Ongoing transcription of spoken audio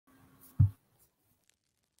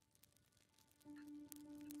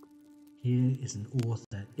Here is an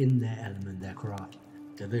author in their element, their craft,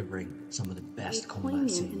 delivering some of the best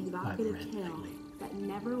combat scenes I've read lately. That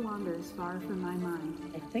never wanders far from my mind.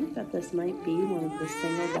 I think that this might be one of the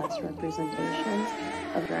single best representations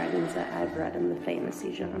of dragons that I've read in the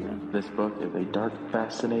fantasy genre. This book is a dark,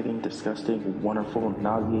 fascinating, disgusting, wonderful,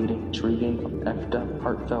 nauseating, intriguing, effed up,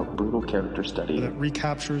 heartfelt, brutal character study that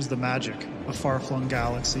recaptures the magic of far-flung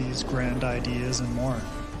galaxies, grand ideas, and more.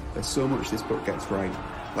 There's so much this book gets right.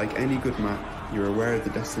 Like any good map, you're aware of the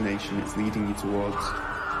destination it's leading you towards,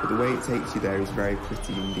 but the way it takes you there is very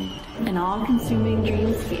pretty indeed. An all-consuming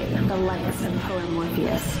dreamscape, the likes of poem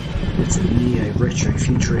Morpheus. It's a neo-retro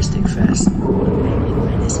futuristic fest. Alien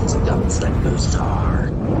menaces, gunslick boosts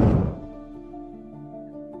hard.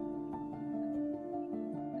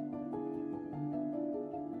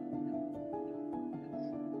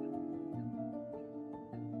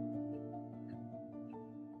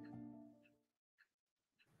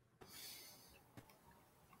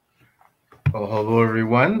 Well, hello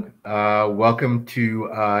everyone. Welcome to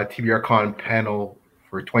TBRCon panel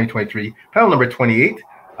for 2023, panel number 28.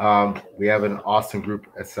 We have an awesome group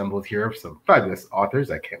assembled here of some fabulous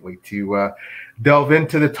authors. I can't wait to delve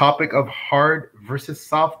into the topic of hard versus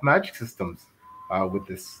soft magic systems with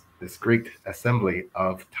this great assembly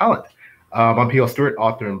of talent. I'm P.L. Stuart,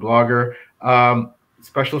 author and blogger.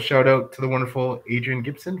 Special shout out to the wonderful Adrian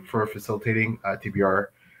Gibson for facilitating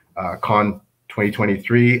TBRCon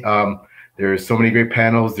 2023. There's so many great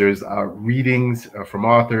panels. There's readings from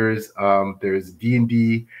authors. There's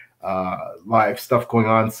D&D live stuff going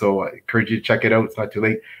on. So I encourage you to check it out. It's not too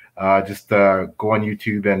late. Just go on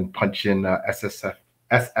YouTube and punch in SFF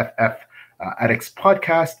Addicts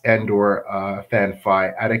podcast and or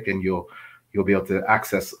FanFiAddict, and you'll be able to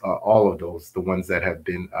access all of those, the ones that have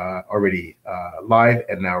been already live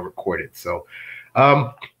and now recorded. So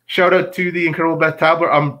shout out to the incredible Beth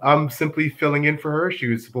Tabler. I'm simply filling in for her. She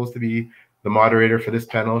was supposed to be the moderator for this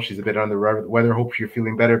panel. She's a bit under the weather. Hope you're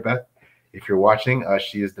feeling better, Beth. If you're watching,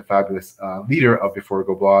 she is the fabulous leader of Before We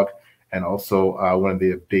Go blog and also one of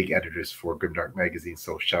the big editors for Grimdark magazine.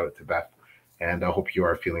 So shout out to Beth, and I hope you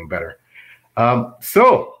are feeling better.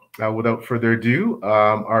 Without further ado,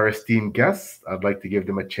 our esteemed guests, I'd like to give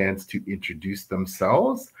them a chance to introduce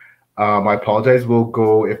themselves. I apologize. We'll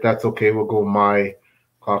go, if that's okay, we'll go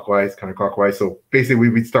clockwise, counterclockwise. So basically,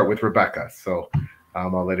 we'd start with Rebecca. So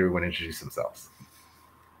I'll let everyone introduce themselves.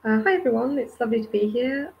 Hi everyone, it's lovely to be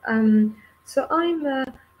here. So I'm a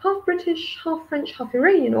half British, half French, half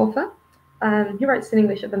Iranian author who writes in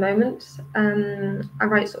English at the moment. I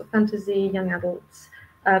write sort of fantasy, young adults,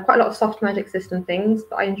 quite a lot of soft magic system things,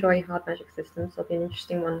 but I enjoy hard magic systems, so it'll be an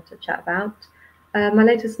interesting one to chat about. My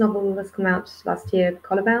latest novel has come out last year,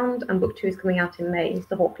 Collarbound, and book 2 is coming out in May,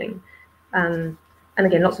 The Hawkling. And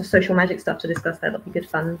again, lots of social magic stuff to discuss there. That'll be good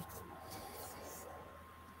fun.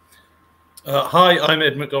 Hi, I'm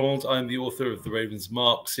Ed McDonald. I'm the author of the Raven's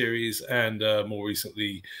Mark series and more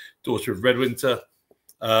recently, Daughter of Redwinter.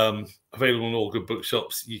 Available in all good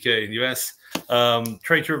bookshops, UK and US.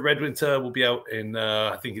 Traitor of Redwinter will be out in,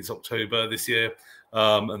 I think it's October this year.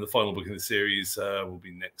 And the final book in the series will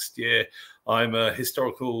be next year. I'm a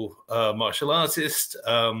historical martial artist,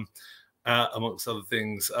 amongst other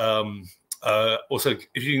things. Also,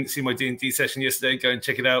 if you didn't see my D&D session yesterday, go and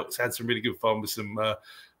check it out. I had some really good fun with some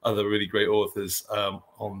other really great authors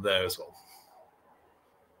on there as well.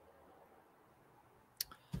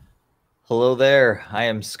 Hello there. I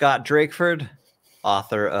am Scott Drakeford,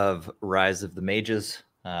 author of Rise of the Mages,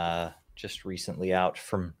 just recently out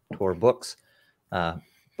from Tor Books.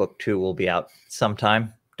 Book 2 will be out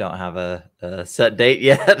sometime. Don't have a set date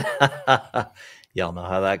yet. Y'all know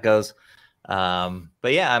how that goes.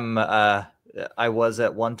 But yeah, I was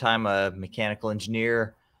at one time a mechanical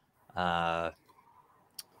engineer,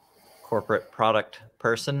 corporate product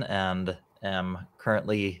person, and am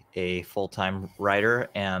currently a full-time writer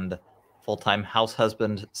and full-time house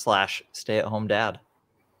husband / stay-at-home dad.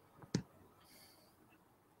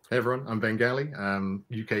 Hey everyone, I'm Ben Galley.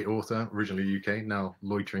 UK author, originally UK, now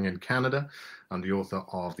loitering in Canada. I'm the author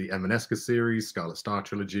of the Emaneska Series, Scarlet Start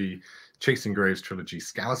Trilogy, Chasing Graves Trilogy,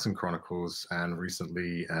 Scalussen Chronicles, and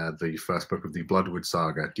recently the first book of the Bloodwood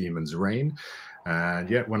Saga, Demon's Reign. And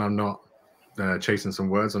yet, when I'm not chasing some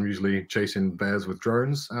words, I'm usually chasing bears with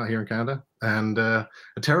drones out here in Canada, and a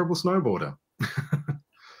terrible snowboarder.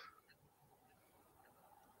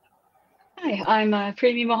 Hi, I'm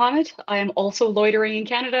Premee Mohamed. I am also loitering in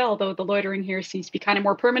Canada, although the loitering here seems to be kind of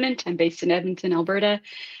more permanent. I'm based in Edmonton, Alberta.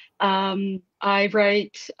 I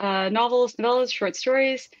write novels, novellas, short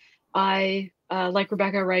stories. I, like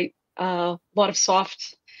Rebecca, write a lot of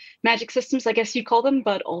soft magic systems, I guess you'd call them,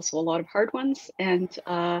 but also a lot of hard ones. And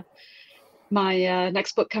My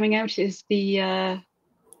next book coming out is the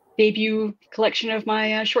debut collection of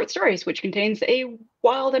my short stories, which contains a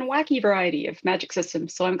wild and wacky variety of magic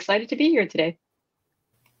systems. So I'm excited to be here today.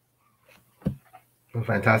 Well,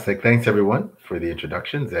 fantastic. Thanks everyone for the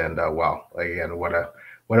introductions, and wow, again, what a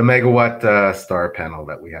megawatt star panel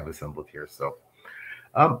that we have assembled here. So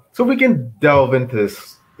so we can delve into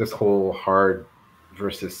this whole hard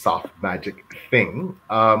versus soft magic thing.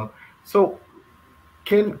 So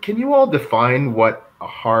can you all define what a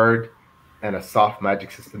hard and a soft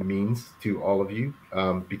magic system means to all of you?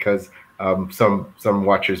 Because some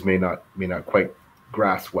watchers may not quite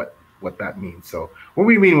grasp what that means. So what do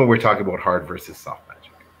we mean when we're talking about hard versus soft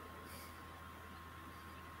magic?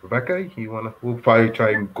 Rebecca, we'll probably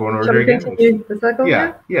try and go in order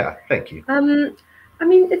again. Yeah, thank you. I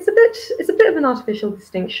mean, it's a bit of an artificial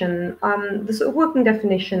distinction. The sort of working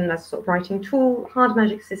definition as a sort of writing tool, hard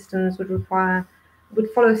magic systems would follow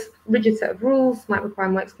a rigid set of rules, might require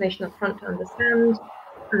more explanation up front to understand,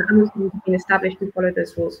 and also have been established to follow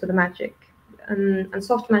those rules for the magic. And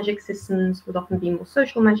soft magic systems would often be more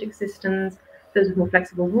social magic systems, those with more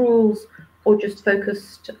flexible rules, or just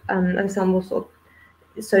focused and some more sort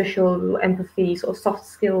of social empathy, sort of soft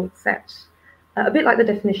skill set. A bit like the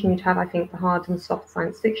definition you'd have, I think, for hard and soft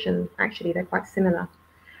science fiction. Actually, they're quite similar.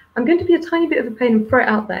 I'm going to be a tiny bit of a pain and throw it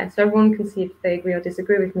out there so everyone can see if they agree or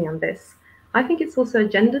disagree with me on this. I think it's also a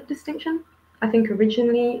gendered distinction. I think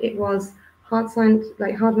originally it was hard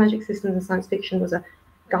magic systems and science fiction was a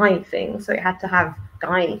guy thing, so it had to have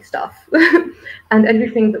guy stuff. And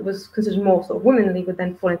everything that was considered more sort of womanly would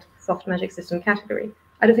then fall into the soft magic system category.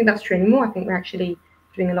 I don't think that's true anymore. I think we're actually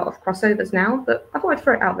doing a lot of crossovers now, but I thought I'd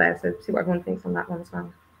throw it out there, so see what everyone thinks on that one as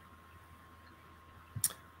well.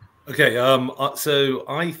 Okay, so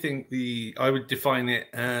I think I would define it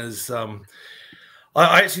as, I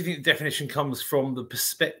actually think the definition comes from the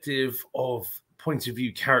perspective of point of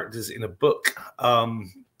view characters in a book,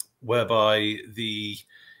 whereby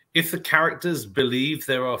if the characters believe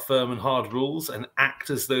there are firm and hard rules and act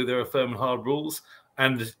as though there are firm and hard rules,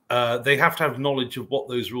 and they have to have knowledge of what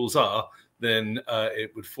those rules are, then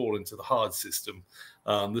it would fall into the hard system.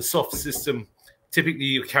 The soft system, typically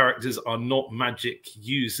your characters are not magic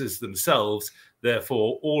users themselves,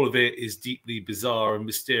 therefore all of it is deeply bizarre and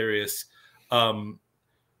mysterious. So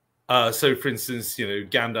for instance,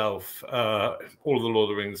 Gandalf, all of the Lord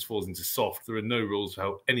of the Rings falls into soft. There are no rules for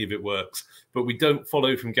how any of it works, but we don't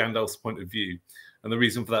follow from Gandalf's point of view. And the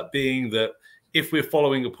reason for that being that if we're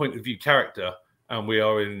following a point of view character and we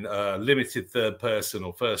are in limited third person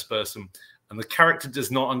or first person, and the character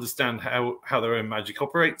does not understand how their own magic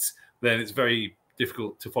operates, then it's very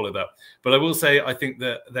difficult to follow that. But I will say, I think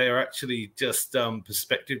that they are actually just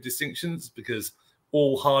perspective distinctions, because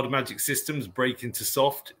all hard magic systems break into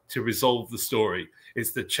soft to resolve the story.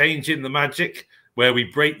 It's the change in the magic where we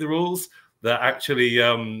break the rules that actually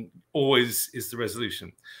always is the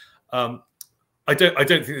resolution. I don't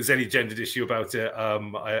think there's any gendered issue about it.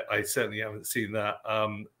 I certainly haven't seen that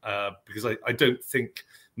because I don't think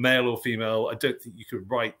male or female, I don't think you could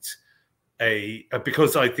write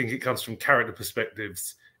because I think it comes from character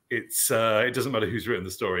perspectives. It doesn't matter who's written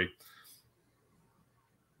the story.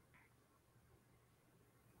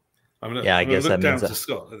 I guess that means to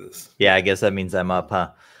Scott. Yeah, I guess that means I'm up,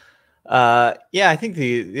 huh? Yeah, I think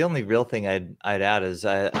the only real thing I'd add is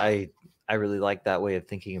I really like that way of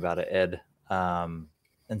thinking about it, Ed. And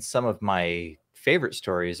some of my favorite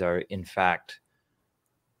stories are, in fact,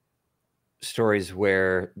 stories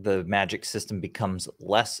where the magic system becomes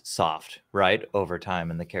less soft, right, over time,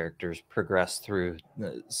 and the characters progress through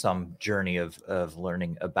some journey of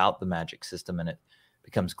learning about the magic system, and it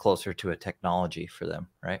becomes closer to a technology for them,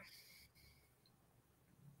 right?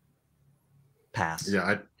 Pass.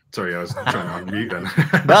 Yeah, sorry, I was trying to unmute then.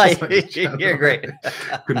 No, you're great.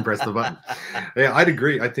 Couldn't press the button. Yeah, I'd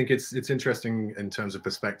agree. I think it's interesting in terms of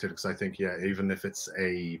perspective, because I think, yeah, even if it's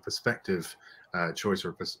a perspective choice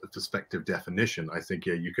or a perspective definition, I think,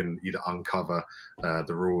 yeah, you can either uncover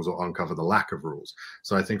the rules or uncover the lack of rules.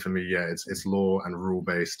 So I think for me, yeah, it's law and rule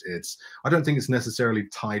based. I don't think it's necessarily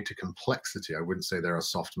tied to complexity. I wouldn't say there are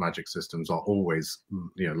soft magic systems are always,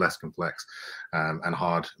 less complex, and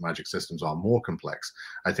hard magic systems are more complex.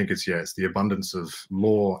 I think it's the abundance of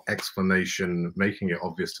law, explanation, making it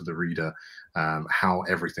obvious to the reader, how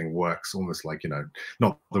everything works, almost like, you know,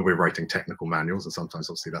 not that we're writing technical manuals, and sometimes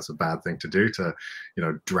obviously that's a bad thing to do, to, you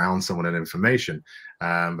know, drown someone in information.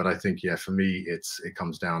 But I think, yeah, for me, it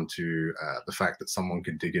comes down to the fact that someone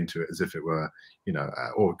could dig into it as if it were, you know,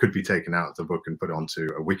 or it could be taken out of the book and put onto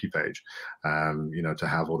a wiki page, you know, to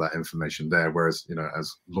have all that information there. Whereas, you know,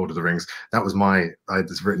 as Lord of the Rings, that was I had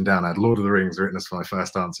this written down. I had Lord of the Rings written as my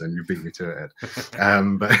first answer, and you beat me to it,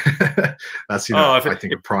 Ed. But that's, you know, I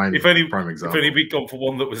think a prime example. If only we'd gone for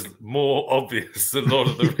one that was more obvious than Lord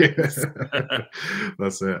of the Rings.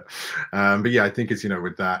 That's it. But yeah, I think it's, you know,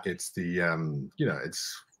 with that, it's the, you know,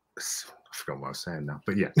 it's I forgot what I was saying now,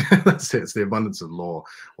 but yeah, that's it. It's the abundance of lore,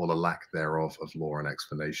 or the lack thereof of lore and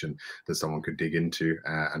explanation that someone could dig into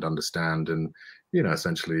and understand, and, you know,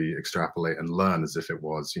 essentially extrapolate and learn as if it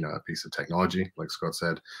was, you know, a piece of technology, like Scott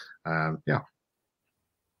said. Yeah.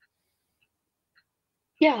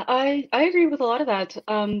 Yeah, I agree with a lot of that.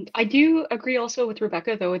 I do agree also with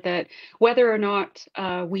Rebecca, though, that whether or not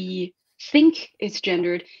we think it's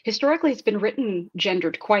gendered, historically it's been written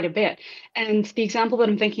gendered quite a bit. And the example that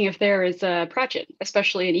I'm thinking of there is Pratchett,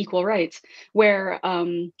 especially in Equal Rights, where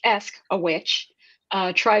Esk, a witch,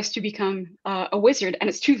 tries to become a wizard, and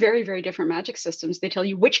it's two very, very different magic systems. They tell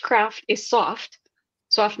you witchcraft is soft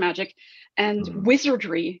magic, and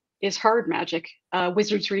wizardry is hard magic.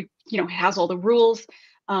 Wizardry, you know, has all the rules.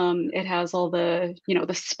 It has all the, you know,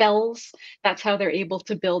 the spells. That's how they're able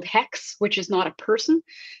to build hex, which is not a person.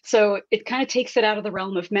 So it kind of takes it out of the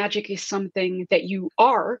realm of magic is something that you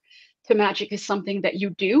are, to magic is something that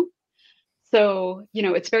you do. So, you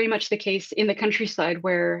know, it's very much the case in the countryside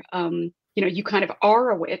where, you know, you kind of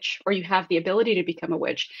are a witch, or you have the ability to become a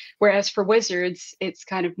witch. Whereas for wizards, it's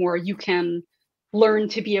kind of more you can learn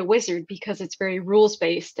to be a wizard because it's very rules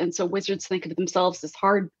based. And so wizards think of themselves as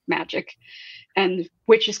hard magic, and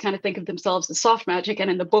witches kind of think of themselves as soft magic.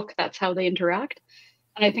 And in the book, that's how they interact.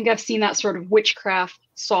 And I think I've seen that sort of witchcraft,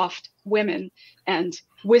 soft women, and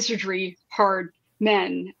wizardry, hard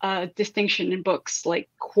men distinction in books like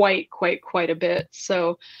quite a bit.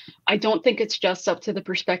 So I don't think it's just up to the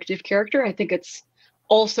perspective character. I think it's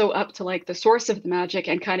also up to like the source of the magic,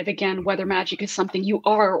 and kind of, again, whether magic is something you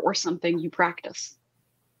are or something you practice.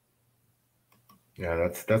 Yeah,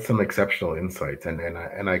 that's some exceptional insights, and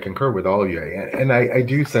I concur with all of you. And I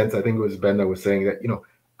do sense, I think it was Ben that was saying that, you know,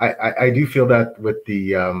 I do feel that with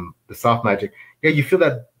the soft magic, yeah, you feel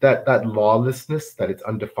that lawlessness, that it's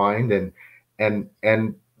undefined,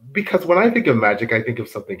 and because when I think of magic, I think of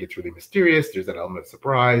something that's really mysterious. There's an element of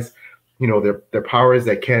surprise. You know, they're powers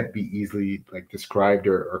that can't be easily like described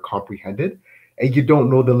or comprehended, and you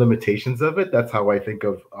don't know the limitations of it. That's how I think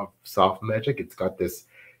of soft magic. It's got this,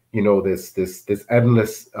 you know, this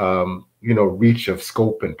endless, you know, reach of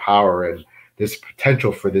scope and power, and this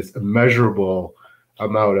potential for this immeasurable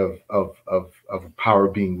amount of power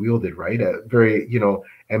being wielded, right? Very, you know,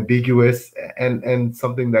 ambiguous, and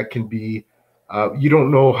something that can be, you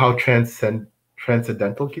don't know how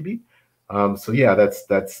transcendental it can be. So yeah,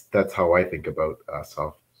 that's how I think about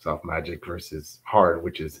soft magic versus hard,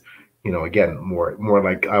 which is, you know, again, more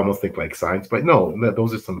like, I almost think like science, but no,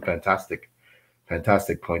 those are some fantastic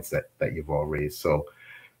points that you've all raised.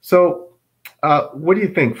 So what do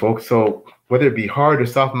you think, folks? So whether it be hard or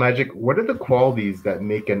soft magic, what are the qualities that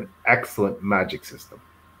make an excellent magic system?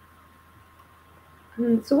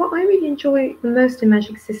 So what I really enjoy the most in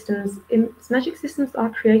magic systems are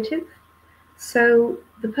creative. So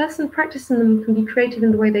the person practicing them can be creative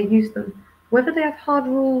in the way they use them, whether they have hard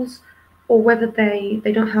rules or whether they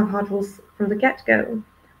don't have hard rules from the get-go.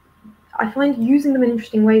 I find using them in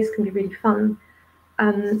interesting ways can be really fun.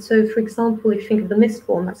 So, for example, if you think of the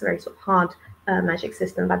Mistborn, that's a very sort of hard magic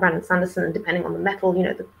system by Brandon Sanderson, and depending on the metal, you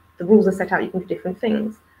know, the rules are set out, you can do different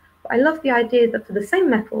things. But I love the idea that for the same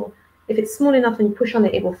metal, if it's small enough and you push on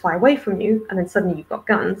it, it will fly away from you, and then suddenly you've got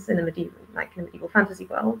guns in a medieval fantasy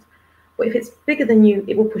world. But if it's bigger than you,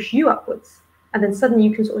 it will push you upwards, and then suddenly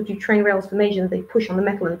you can sort of do train rails formation, they push on the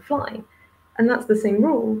metal and fly. And that's the same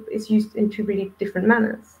rule, it's used in two really different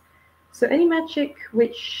manners. So any magic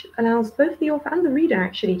which allows both the author and the reader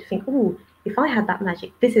actually to think, oh, if I had that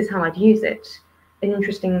magic, this is how I'd use it in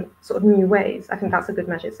interesting sort of new ways. I think that's a good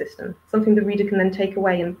magic system. Something the reader can then take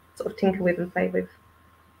away and sort of tinker with and play with.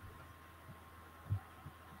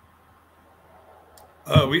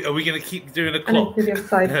 Are we going to keep doing a clock? The other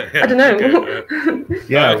side. I don't know. Okay,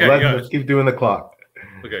 yeah, let's keep doing the clock.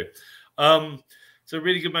 Okay. So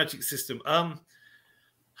really good magic system.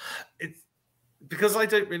 It's because I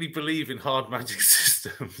don't really believe in hard magic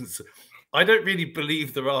systems. I don't really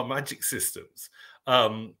believe there are magic systems.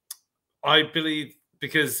 I believe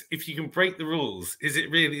because if you can break the rules, is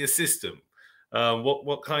it really a system?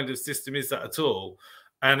 What kind of system is that at all?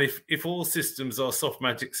 And if all systems are soft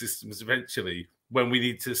magic systems, eventually, when we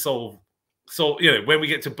need to solve, you know, when we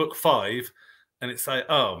get to book 5, and it's like,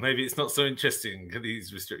 oh, maybe it's not so interesting,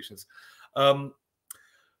 these restrictions. However,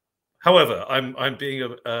 I'm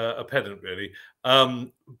being a pedant, really.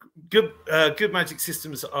 Good magic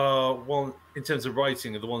systems are one in terms of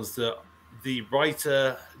writing are the ones that the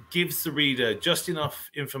writer gives the reader just enough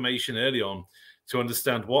information early on to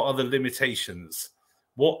understand what are the limitations,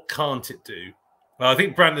 what can't it do. I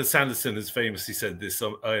think Brandon Sanderson has famously said this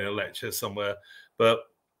in a lecture somewhere, but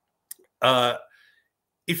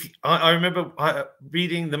if I remember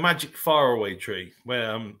reading The Magic Faraway Tree,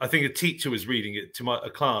 where I think a teacher was reading it to a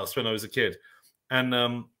class when I was a kid,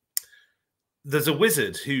 and there's a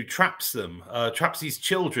wizard who traps them, traps these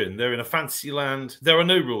children. They're in a fantasy land. There are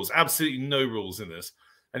no rules, absolutely no rules in this,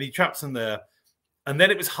 and he traps them there. And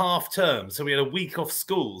then it was half term, so we had a week off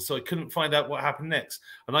school, so I couldn't find out what happened next.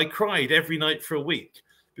 And I cried every night for a week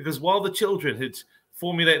because while the children had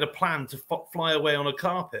formulated a plan to fly away on a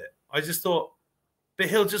carpet, I just thought,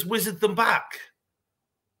 but he'll just wizard them back.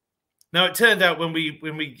 Now, it turned out when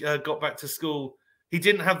we got back to school, he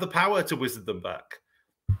didn't have the power to wizard them back.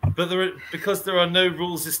 But because there are no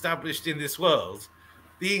rules established in this world,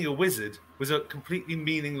 being a wizard was a completely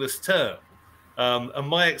meaningless term. And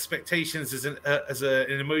my expectations as an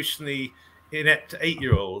emotionally inept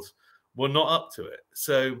 8-year-old were not up to it.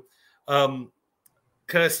 So,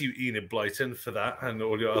 curse you, Enid Blyton, for that and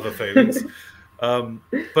all your other failings.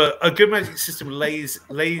 But a good magic system lays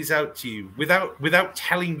out to you without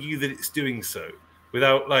telling you that it's doing so,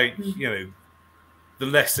 without the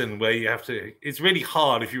lesson where you have to. It's really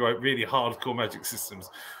hard if you write really hardcore magic systems,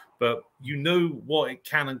 but you know what it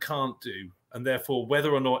can and can't do, and therefore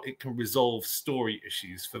whether or not it can resolve story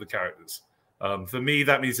issues for the characters. For me,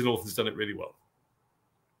 that means an author's done it really well.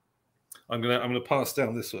 I'm gonna pass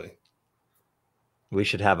down this way. We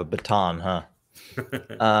should have a baton, huh?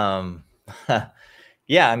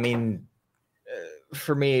 Yeah, I mean,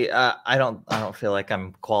 for me, I don't feel like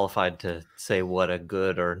I'm qualified to say what a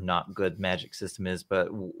good or not good magic system is, but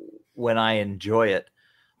when I enjoy it,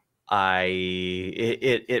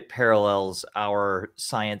 it parallels our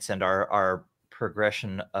science and our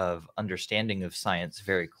progression of understanding of science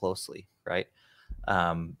very closely, right?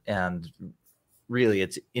 And really,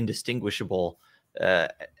 it's indistinguishable,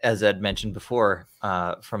 as Ed mentioned before,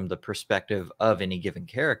 from the perspective of any given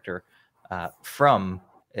character, from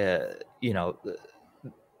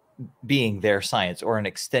being their science or an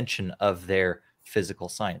extension of their physical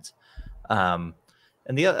science. And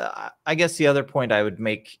I guess the other point I would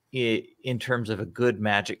make in terms of a good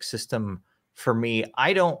magic system, for me,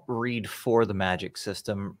 I don't read for the magic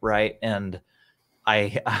system, right? And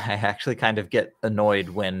I actually kind of get annoyed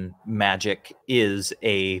when magic is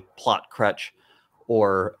a plot crutch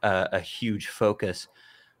or a huge focus.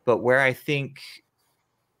 But where I think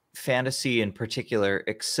fantasy in particular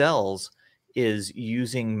excels is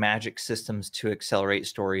using magic systems to accelerate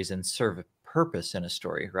stories and serve a purpose in a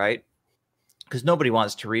story, right? Because nobody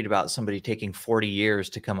wants to read about somebody taking 40 years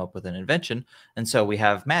to come up with an invention. And so we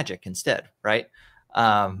have magic instead, right?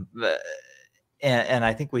 And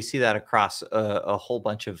I think we see that across a whole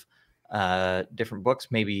bunch of different books,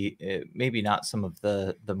 maybe not some of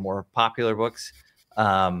the more popular books.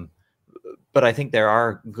 But I think there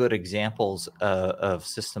are good examples of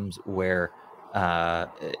systems where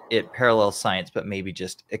it parallels science, but maybe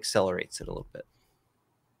just accelerates it a little bit.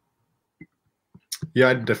 Yeah,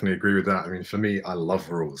 I definitely agree with that. I mean, for me, I love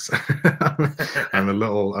rules. I have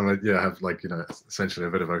essentially a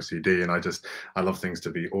bit of OCD, and I love things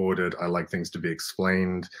to be ordered. I like things to be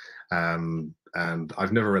explained. And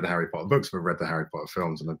I've never read the Harry Potter books, but read the Harry Potter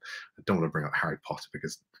films. And I don't want to bring up Harry Potter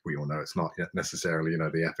because we all know it's not yet necessarily,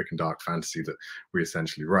 the epic and dark fantasy that we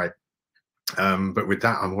essentially write. But with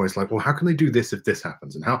that, I'm always like, well, how can they do this if this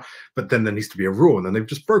happens? And how? But then there needs to be a rule, and then they've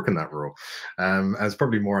just broken that rule. As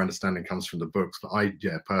probably more understanding comes from the books, but I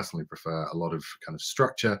personally prefer a lot of kind of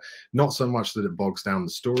structure, not so much that it bogs down the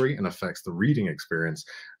story and affects the reading experience,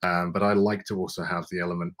 but I like to also have the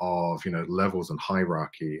element of levels and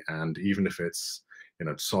hierarchy, and even if it's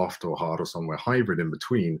soft or hard or somewhere hybrid in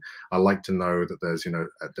between, I like to know that there's a not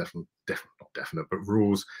definite, but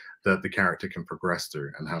rules that the character can progress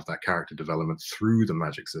through and have that character development through the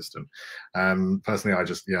magic system. Personally, I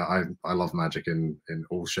love magic in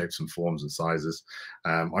all shapes and forms and sizes.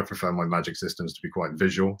 I prefer my magic systems to be quite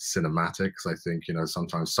visual, cinematic, because I think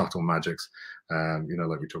sometimes subtle magics,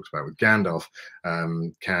 like we talked about with Gandalf,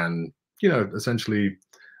 can essentially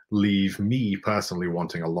leave me personally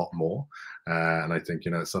wanting a lot more. And I think,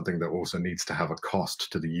 it's something that also needs to have a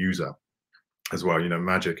cost to the user. as well. You know,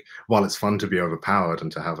 magic, while it's fun to be overpowered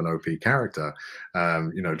and to have an OP character,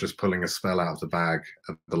 you know, just pulling a spell out of the bag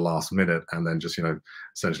at the last minute and then just, you know,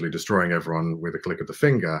 essentially destroying everyone with a click of the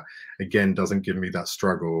finger, again, doesn't give me that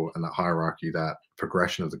struggle and that hierarchy, that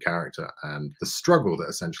progression of the character and the struggle that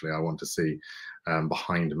essentially I want to see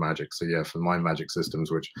behind magic. So yeah, for my magic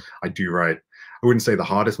systems, which I do write, I wouldn't say the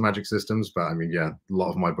hardest magic systems, but I mean, yeah, a lot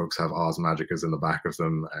of my books have Ars Magicas in the back of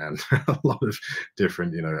them and a lot of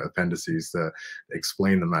different, you know, appendices that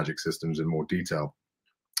explain the magic systems in more detail.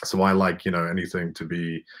 So I like, you know, anything to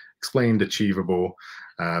be explained, achievable,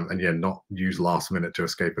 and yeah, not use last minute to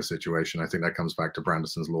escape a situation. I think that comes back to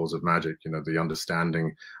Branderson's laws of magic. You know, the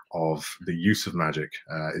understanding of the use of magic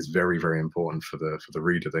is very, very important for the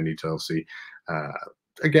reader. They need to obviously,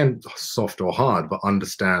 again, soft or hard, but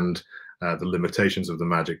understand the limitations of the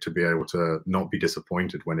magic to be able to not be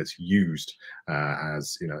disappointed when it's used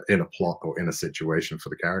as, you know, in a plot or in a situation for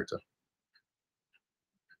the character.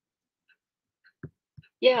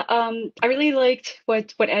 Yeah, I really liked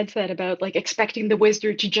what Ed said about like expecting the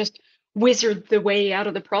wizard to just wizard the way out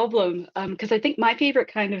of the problem. Because I think my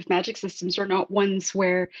favorite kind of magic systems are not ones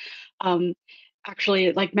where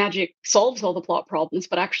actually like magic solves all the plot problems,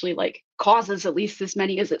 but actually like causes at least as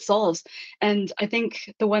many as it solves. And I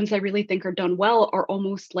think the ones I really think are done well are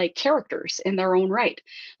almost like characters in their own right.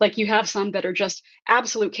 Like you have some that are just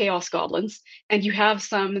absolute chaos goblins, and you have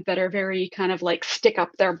some that are very kind of like stick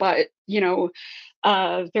up their butt, you know,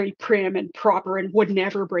 very prim and proper and would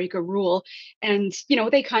never break a rule. And, you know,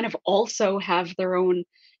 they kind of also have their own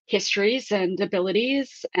histories and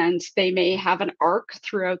abilities, and they may have an arc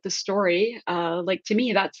throughout the story. Like to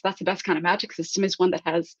me, that's the best kind of magic system, is one that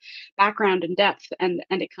has background and depth, and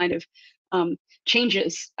it kind of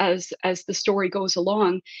changes as the story goes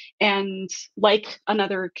along, and like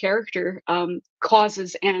another character,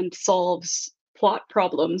 causes and solves plot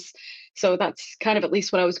problems. So that's kind of at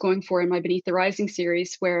least what I was going for in my Beneath the Rising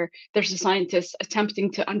series, where there's a scientist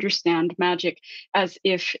attempting to understand magic as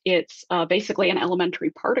if it's basically an elementary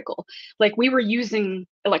particle. Like we were using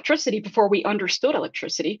electricity before we understood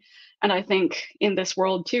electricity. And I think in this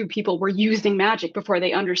world too, people were using magic before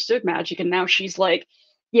they understood magic. And now she's like,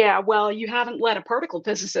 yeah, well, you haven't let a particle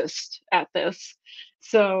physicist at this.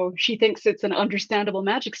 So she thinks it's an understandable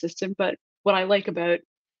magic system. But what I like about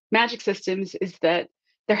magic systems is that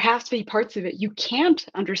there has to be parts of it you can't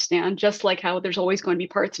understand, just like how there's always going to be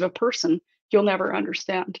parts of a person you'll never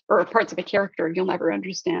understand, or parts of a character you'll never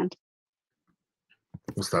understand.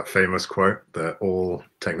 What's that famous quote that all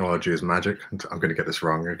technology is magic? I'm going to get this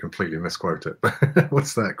wrong. I completely misquote it.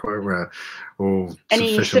 What's that quote where all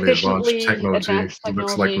sufficiently advanced technology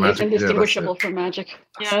looks like magic? Is indistinguishable from magic.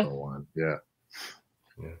 That's Yeah. the one. Yeah.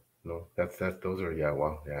 Yeah. No, that's those are, yeah,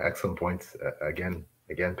 well, yeah, excellent points. Again,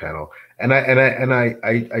 panel, and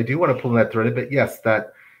I do want to pull that thread a bit. Yes,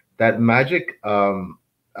 that magic,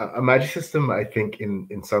 a magic system, I think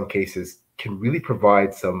in some cases can really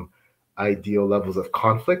provide some ideal levels of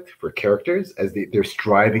conflict for characters as they're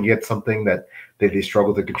striving at something that they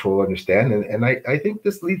struggle to control or understand, and I think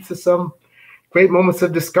this leads to some great moments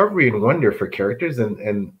of discovery and wonder for characters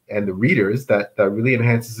and the readers that really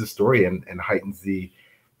enhances the story and heightens the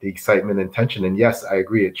excitement and tension. And yes, I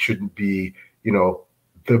agree, it shouldn't be, you know,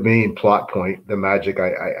 the main plot point, the magic.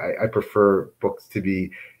 I prefer books to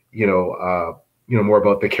be, more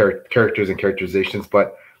about the characters and characterizations,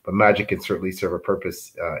 but magic can certainly serve a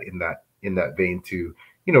purpose in that vein to,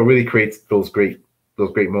 really create those great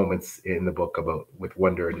moments in the book with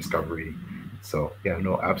wonder and discovery. So yeah,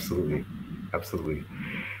 no, absolutely.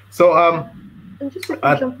 So and just to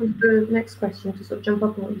jump on the next question, to sort of jump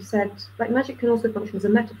up on what you said, like magic can also function as a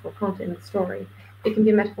metaphor, can't it, in the story? It can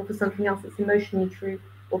be a metaphor for something else that's emotionally true,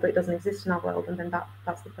 although it doesn't exist in our world, and then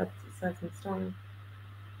that's the purpose it serves in the story.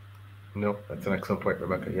 No, that's an excellent point,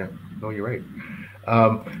 Rebecca. Yeah, no, you're right.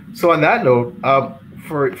 So on that note,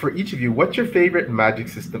 for each of you, what's your favorite magic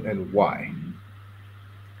system and why?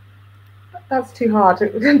 That's too hard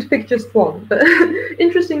to pick just one, but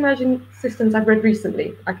interesting magic systems I've read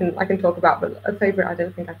recently I can talk about, but a favorite I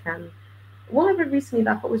don't think I can. One I read recently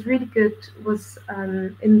that I thought was really good was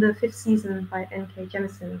in the 5th season by N.K.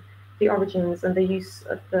 Jemisin, The Origins and the use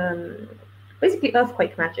of basically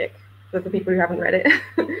earthquake magic, for the people who haven't read it.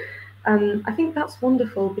 I think that's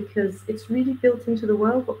wonderful because it's really built into the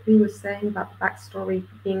world, what Premee was saying about the backstory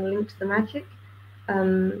being linked to the magic.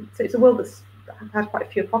 So it's a world that's had quite a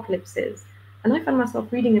few apocalypses. And I found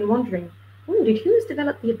myself reading and wondering, did humans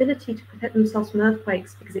develop the ability to protect themselves from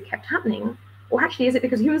earthquakes because it kept happening? Or actually, is it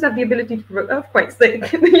because humans have the ability to provoke earthquakes that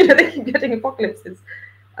they keep getting apocalypses?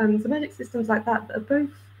 So magic systems like that are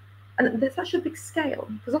both, and there's such a big scale,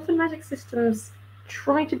 because often magic systems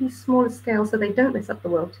try to be smaller scale so they don't mess up the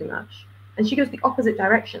world too much. And she goes the opposite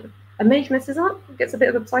direction. A mage messes up, gets a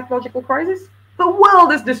bit of a psychological crisis, the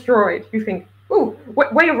world is destroyed. You think, ooh,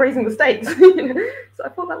 way of raising the stakes. So I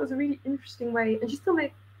thought that was a really interesting way, and she still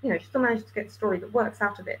made, she still managed to get a story that works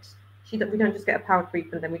out of it. We don't just get a power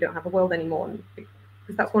creep and then we don't have a world anymore,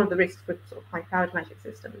 because that's one of the risks with sort of high-powered magic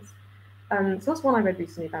systems. So that's one I read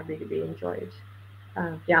recently that I really, really enjoyed.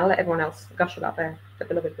 Yeah, I'll let everyone else gush about their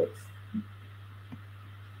beloved books.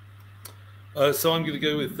 So I'm going to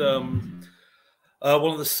go with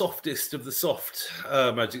one of the softest of the soft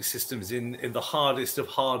magic systems in the hardest of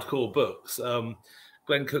hardcore books.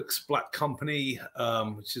 Glenn Cook's Black Company,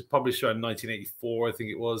 which is published around 1984, I think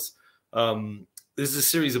it was. This is a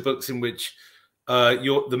series of books in which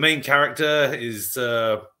the main character is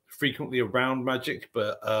frequently around magic,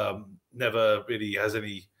 but never really has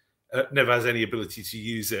any ability to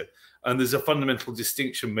use it. And there's a fundamental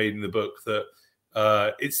distinction made in the book that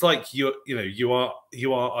it's like you are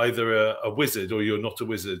either a wizard or you're not a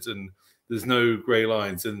wizard, and there's no grey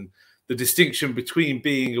lines. And the distinction between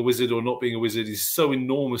being a wizard or not being a wizard is so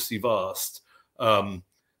enormously vast.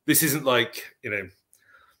 This isn't like,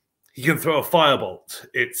 you can throw a firebolt.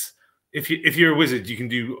 It's if you're a wizard, you can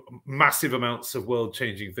do massive amounts of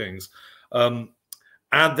world-changing things, and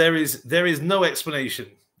there is no explanation.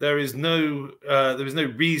 There is no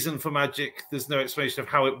reason for magic. There's no explanation of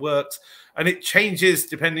how it works, and it changes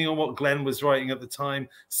depending on what Glenn was writing at the time.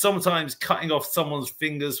 Sometimes cutting off someone's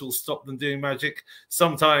fingers will stop them doing magic.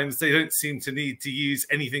 Sometimes they don't seem to need to use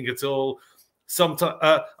anything at all. Sometimes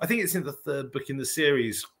I think it's in the third book in the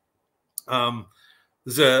series.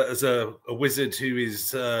 There's a wizard who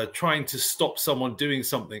is trying to stop someone doing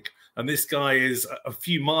something, and this guy is a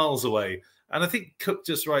few miles away. And I think Cook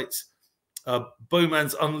just writes,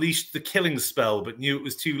 Bowman's unleashed the killing spell, but knew it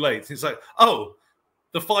was too late. And it's like, oh,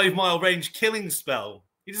 the 5-mile range killing spell.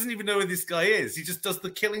 He doesn't even know where this guy is. He just does the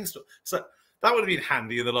killing spell. So that would have been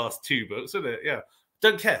handy in the last 2 books, wouldn't it? Yeah.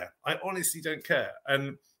 Don't care. I honestly don't care.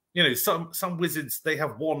 And some wizards, they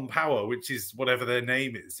have one power, which is whatever their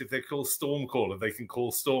name is. If they're called Stormcaller, they can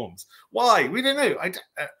call storms. Why? We don't know.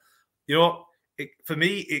 You know what? For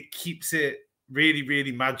me, it keeps it really,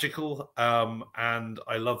 really magical, and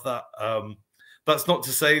I love that. That's not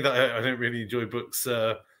to say that I don't really enjoy books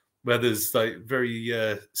where there's like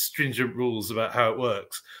very stringent rules about how it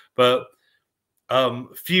works, but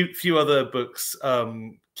few other books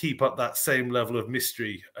keep up that same level of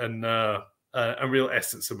mystery and a real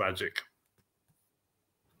essence of magic.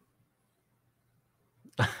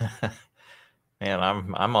 Man,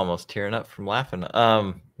 I'm almost tearing up from laughing.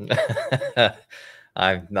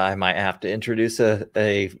 I might have to introduce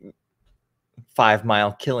a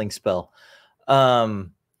 5-mile killing spell.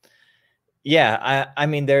 Yeah, I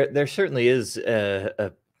mean there certainly is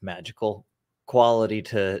a magical quality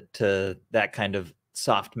to that kind of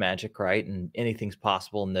soft magic, right? And anything's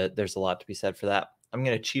possible, and there's a lot to be said for that. I'm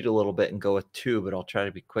going to cheat a little bit and go with 2, but I'll try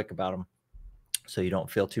to be quick about them so you don't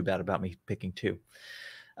feel too bad about me picking 2.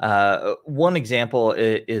 One example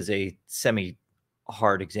is a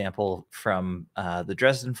semi-hard example from the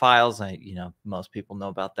Dresden Files. Most people know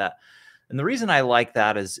about that. And the reason I like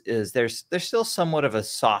that is there's still somewhat of a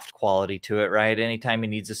soft quality to it, right? Anytime he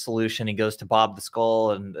needs a solution, he goes to Bob the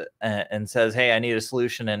Skull and says, hey, I need a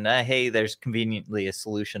solution. And hey, there's conveniently a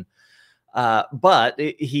solution. But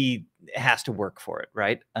he has to work for it,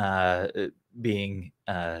 right? Being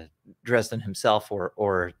Dresden himself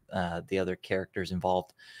or the other characters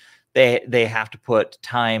involved, they have to put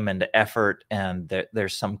time and effort, and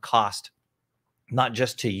there's some cost, not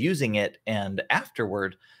just to using it and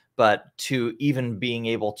afterward, but to even being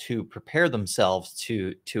able to prepare themselves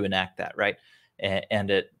to enact that, right?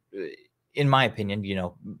 And it, in my opinion,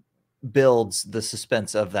 builds the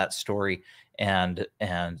suspense of that story and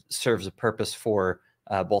serves a purpose for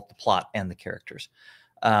both the plot and the characters.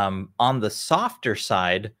 On the softer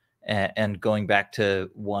side, and going back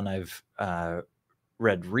to one I've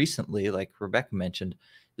read recently, like Rebecca mentioned,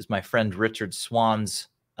 is my friend Richard Swan's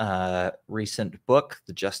recent book,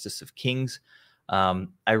 The Justice of Kings.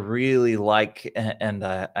 I really like, and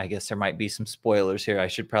I guess there might be some spoilers here. I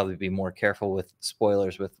should probably be more careful with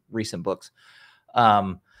spoilers with recent books.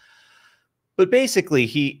 But basically,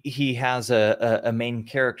 he has a main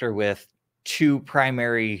character with 2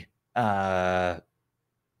 primary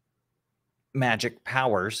magic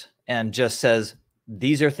powers, and just says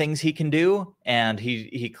these are things he can do, and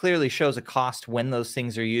he clearly shows a cost when those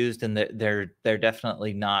things are used, and they're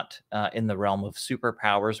definitely not in the realm of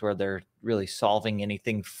superpowers where they're really solving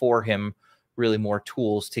anything for him, really more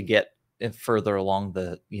tools to get further along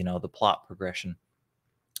the the plot progression.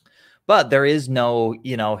 But there is no,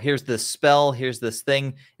 you know, here's this spell, here's this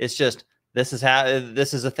thing. It's just, this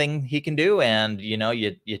is a thing he can do, and you know,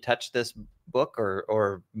 you touch this book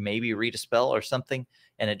or maybe read a spell or something,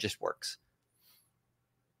 and it just works.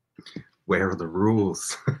 Where are the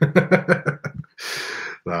rules?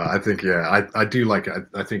 I think, yeah, I do like it.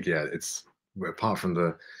 I think, yeah, it's, apart from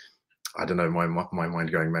the, I don't know, my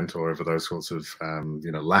mind going mental over those sorts of,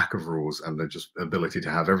 you know, lack of rules and the just ability to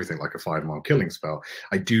have everything like a 5-mile killing spell.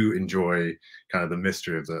 I do enjoy kind of the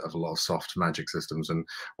mystery of a lot of soft magic systems. And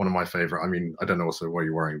one of my favorite, I mean, I don't know also what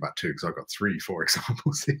you're worrying about too, because I've got 3-4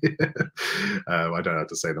 examples here. I don't have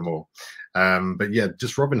to say them all. But yeah,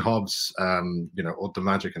 just Robin Hobb's, you know, the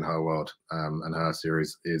magic in her world and her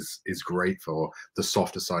series is great for the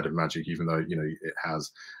softer side of magic, even though, you know, it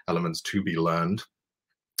has elements to be learned.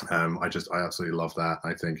 I absolutely love that.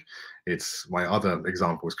 I think it's, my other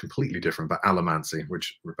example is completely different, but Allomancy,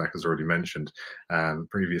 which Rebecca's already mentioned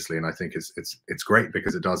previously, and I think it's great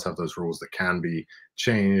because it does have those rules that can be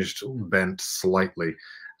changed, bent slightly,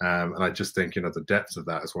 and I just think, you know, the depth of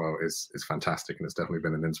that as well is fantastic, and it's definitely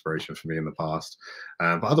been an inspiration for me in the past.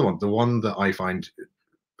 But the one that I find,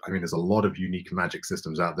 I mean, there's a lot of unique magic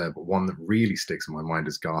systems out there, but one that really sticks in my mind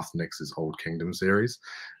is Garth Nix's Old Kingdom series,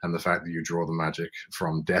 and the fact that you draw the magic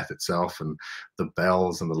from death itself, and the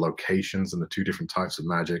bells and the locations and the 2 different types of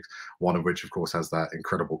magic, one of which of course has that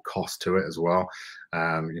incredible cost to it as well.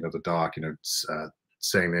 You know, the dark, you know,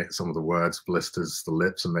 saying it, some of the words blisters the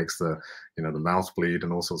lips and makes the, you know, the mouth bleed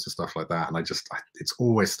and all sorts of stuff like that. And it's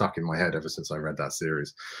always stuck in my head ever since I read that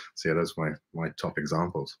series. So yeah, those are my top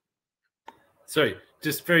examples. Sorry,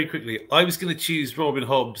 just very quickly, I was going to choose Robin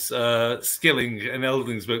Hobb's Skilling and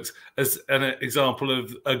Eldlings books as an example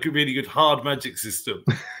of a really good hard magic system.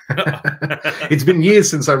 It's been years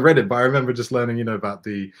since I read it, but I remember just learning, you know, about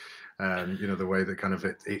the, you know, the way that kind of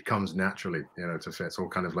it comes naturally, you know, to fit. It's all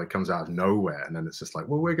kind of like comes out of nowhere, and then it's just like,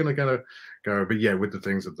 well, we're going to go. But yeah, with the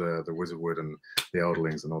things of the Wizardwood and the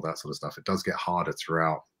Eldlings and all that sort of stuff, it does get harder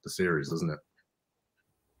throughout the series, doesn't it?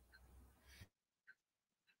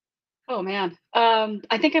 Oh man,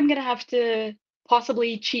 I think I'm gonna have to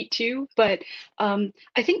possibly cheat too, but I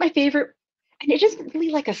think my favorite, and it isn't really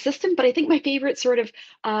like a system, but I think my favorite sort of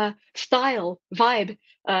style, vibe,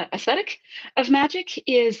 aesthetic of magic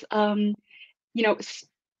is, you know,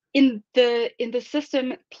 in the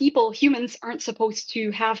system, humans aren't supposed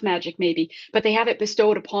to have magic maybe, but they have it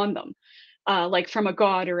bestowed upon them. Like from a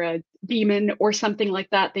god or a demon or something like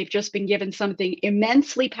that. They've just been given something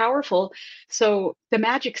immensely powerful. So the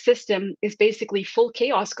magic system is basically full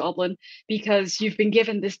chaos goblin because you've been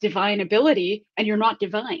given this divine ability and you're not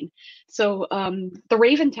divine. So the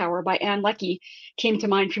Raven Tower by Anne Leckie came to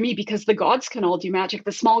mind for me because the gods can all do magic.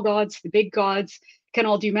 The small gods, the big gods can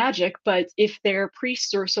all do magic, but if their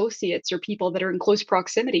priests or associates or people that are in close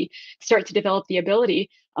proximity start to develop the ability,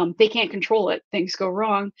 they can't control it. Things go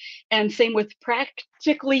wrong. And same with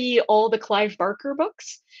practically all the Clive Barker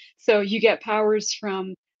books. So you get powers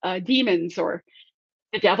from demons or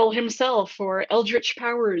the devil himself or eldritch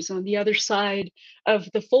powers on the other side of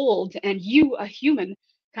the fold. And you, a human,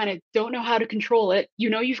 kind of don't know how to control it. You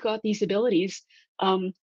know you've got these abilities.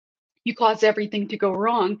 You cause everything to go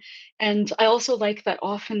wrong. And I also like that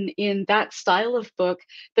often in that style of book,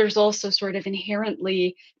 there's also sort of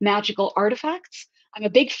inherently magical artifacts. I'm a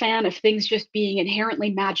big fan of things just being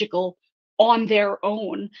inherently magical on their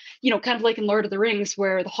own, you know, kind of like in Lord of the Rings,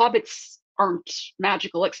 where the hobbits aren't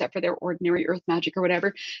magical except for their ordinary earth magic or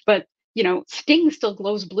whatever. But, you know, Sting still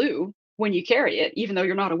glows blue when you carry it, even though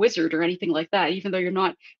you're not a wizard or anything like that, even though you're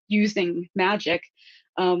not using magic.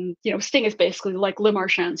 You know, Sting is basically like Le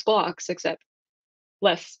Marchand's box, except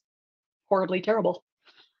less horribly terrible.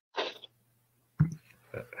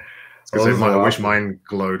 I wish mine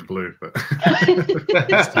glowed blue, but oh, I just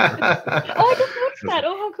watched that.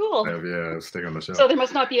 Oh, how cool! Yeah, Sting on the shelf. So there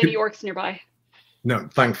must not be any orcs nearby. No,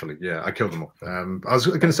 thankfully, yeah, I killed them all. I was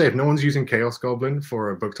going to say, if no one's using Chaos Goblin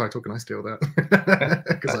for a book title, can I steal that?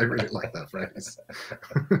 Because I really like that phrase.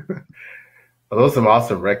 Well, those are some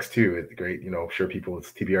awesome Rex too. It's great, you know. Sure,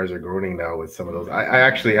 people's TBRs are groaning now with some of those. I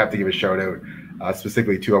actually have to give a shout out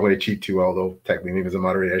specifically to. I'm going to cheat too, although technically maybe as a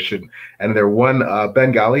moderator I shouldn't. And there one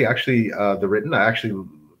Ben Galley, actually the written. I actually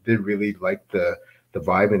did really like the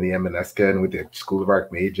vibe in the Emaneska and with the School of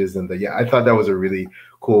Archmages and I thought that was a really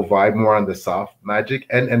cool vibe, more on the soft magic.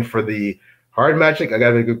 And for the hard magic, I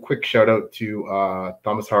got to give a quick shout out to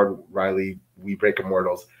Thomas Howard Riley, We Break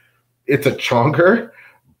Immortals. It's a chonker.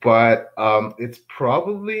 But it's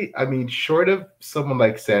probably, I mean, short of someone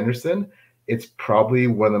like Sanderson, it's probably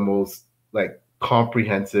one of the most like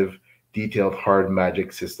comprehensive, detailed hard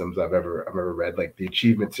magic systems I've ever read. Like the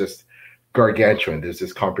achievements just gargantuan. There's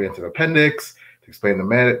this comprehensive appendix to explain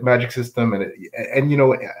the magic system, and you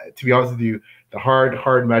know, to be honest with you, the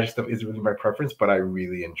hard magic stuff isn't really my preference, but I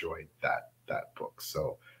really enjoyed that book.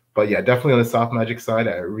 So, but yeah, definitely on the soft magic side,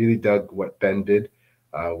 I really dug what Ben did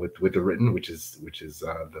with the written, which is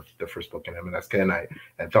the first book in Emaneska,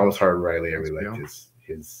 and Thomas Hart Riley. I really liked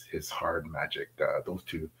his hard magic. Those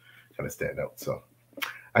two kind of stand out. So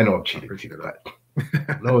I know I'm cheating,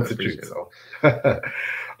 but no, it's a treat. So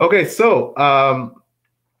okay, so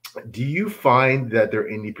do you find that there are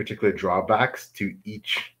any particular drawbacks to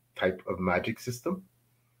each type of magic system?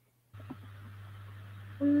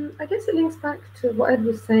 I guess it links back to what Ed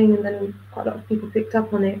was saying, and then quite a lot of people picked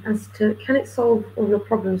up on it, as to, can it solve all your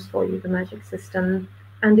problems for you, the magic system?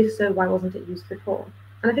 And if so, why wasn't it used before?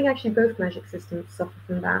 And I think actually both magic systems suffer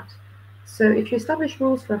from that. So if you establish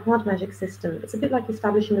rules for a hard magic system, it's a bit like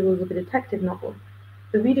establishing the rules of a detective novel.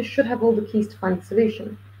 The reader should have all the keys to find the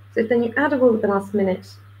solution. So if then you add a rule at the last minute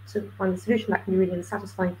to find the solution, that can be really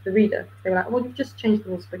unsatisfying for the reader. They were like, well, you've just changed the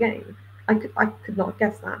rules for the game. I could not have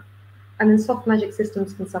guessed that. And then soft magic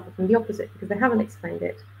systems can suffer from the opposite, because they haven't explained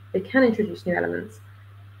it. They can introduce new elements.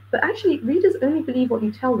 But actually, readers only believe what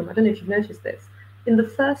you tell them. I don't know if you've noticed this. In the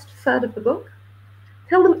first third of the book,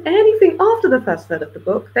 tell them anything after the first third of the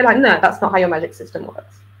book, they're like, no, that's not how your magic system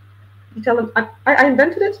works. You tell them, I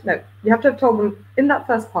invented it? No. You have to have told them in that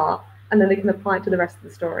first part, and then they can apply it to the rest of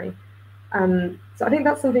the story. So I think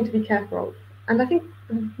that's something to be careful of. And I think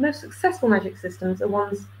the most successful magic systems are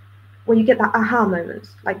ones where you get that aha moment.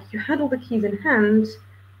 Like, you had all the keys in hand,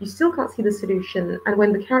 you still can't see the solution, and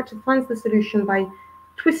when the character finds the solution by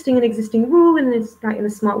twisting an existing rule in a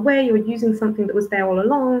smart way, or using something that was there all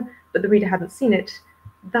along, but the reader hadn't seen it,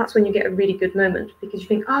 that's when you get a really good moment, because you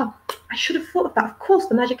think, oh, I should have thought of that. Of course,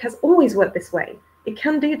 the magic has always worked this way. It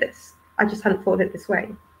can do this. I just hadn't thought of it this way.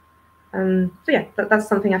 So yeah, that's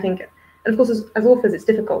something I think. And of course, as authors, it's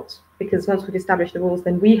difficult, because once we've established the rules,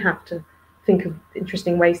 then we have to think of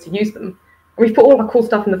interesting ways to use them. And we've put all our cool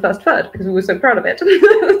stuff in the first third because we were so proud of it. So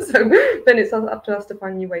then it's up to us to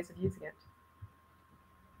find new ways of using it.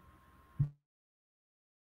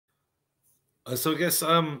 So I guess,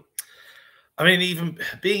 I mean, even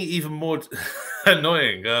being even more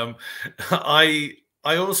annoying, I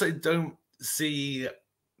also don't see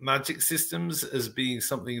magic systems as being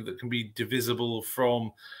something that can be divisible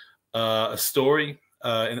from a story.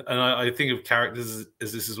 And I think of characters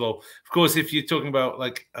as this as well. Of course, if you're talking about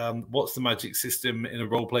like what's the magic system in a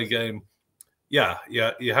role-play game, yeah,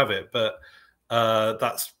 you have it, but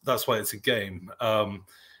that's why it's a game.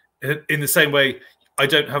 In the same way, I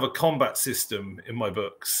don't have a combat system in my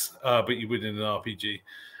books, but you would in an RPG.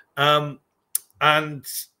 And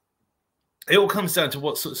it all comes down to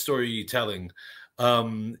what sort of story are you telling.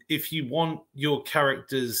 If you want your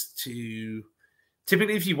characters to...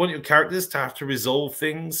 Typically, if you want your characters to have to resolve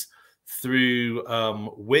things through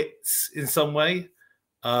wits in some way,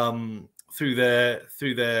 through their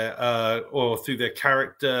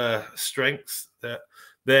character strengths,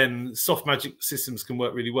 then soft magic systems can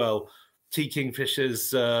work really well. T.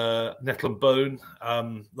 Kingfisher's Nettle and Bone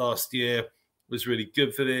last year was really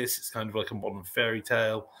good for this. It's kind of like a modern fairy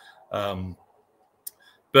tale,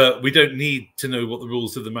 but we don't need to know what the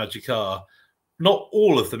rules of the magic are. Not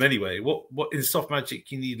all of them, anyway. What in soft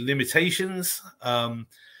magic you need limitations. There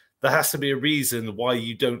has to be a reason why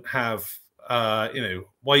you don't have,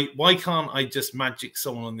 why can't I just magic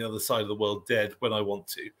someone on the other side of the world dead when I want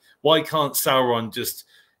to? Why can't Sauron just,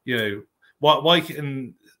 why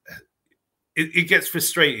can it gets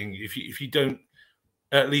frustrating if you don't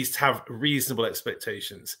at least have reasonable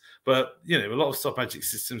expectations. But a lot of soft magic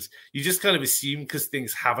systems, you just kind of assume because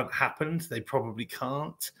things haven't happened, they probably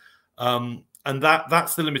can't. And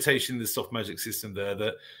that's the limitation in the soft magic system there,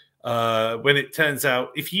 that when it turns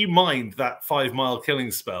out, if you mind that 5-mile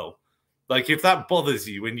killing spell, like if that bothers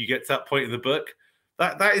you when you get to that point in the book,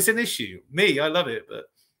 that is an issue. I love it. But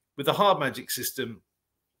with the hard magic system,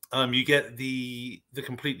 you get the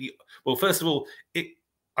completely... Well, first of all,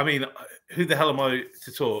 who the hell am I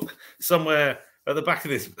to talk? Somewhere at the back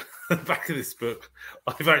of this book,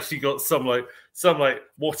 I've actually got some like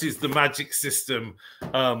what is the magic system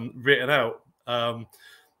written out.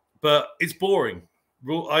 But it's boring.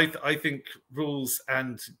 I think rules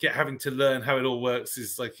and having to learn how it all works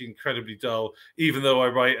is like incredibly dull. Even though I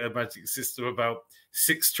write a magic system about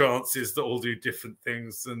 6 trances that all do different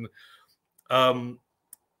things, and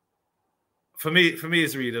for me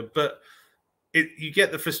as a reader, but you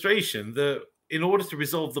get the frustration that in order to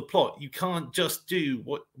resolve the plot, you can't just do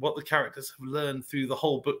what the characters have learned through the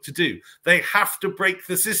whole book to do. They have to break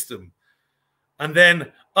the system. And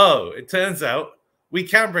then, it turns out we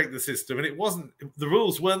can break the system, and it wasn't, the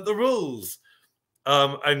rules weren't the rules.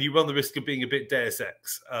 And you run the risk of being a bit Deus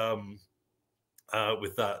Ex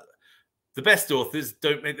with that. The best authors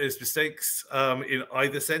don't make those mistakes in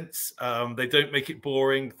either sense. They don't make it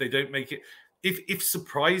boring. They don't make it... If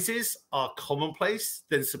surprises are commonplace,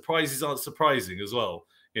 then surprises aren't surprising as well,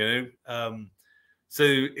 you know? So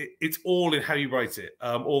it's all in how you write it,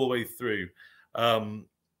 all the way through,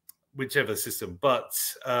 whichever system. But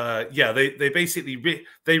yeah, they basically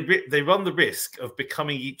they run the risk of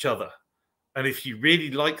becoming each other. And if you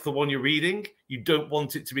really like the one you're reading, you don't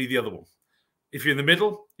want it to be the other one. If you're in the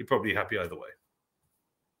middle, you're probably happy either way.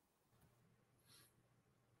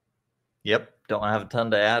 Yep. Don't have a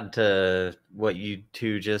ton to add to what you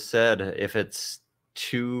two just said. If it's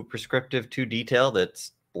too prescriptive, too detailed,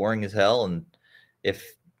 it's boring as hell. And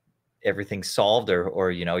if everything's solved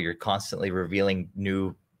or you know, you're constantly revealing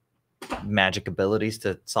new magic abilities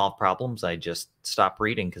to solve problems, I just stop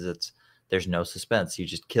reading because there's no suspense. You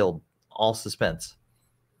just killed all suspense.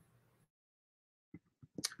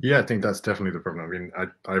 Yeah, I think that's definitely the problem. I mean,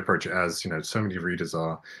 I approach it as, you know, so many readers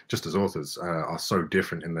are, just as authors, are so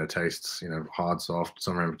different in their tastes, you know, hard, soft,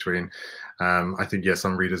 somewhere in between. I think, yeah,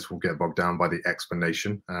 some readers will get bogged down by the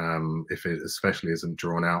explanation, if it especially isn't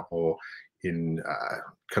drawn out or in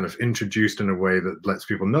kind of introduced in a way that lets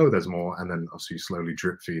people know there's more, and then obviously slowly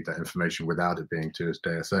drip feed that information without it being too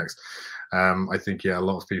Deus Ex. I think, yeah, a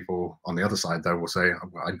lot of people on the other side, though, will say,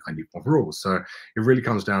 I need more rules. So it really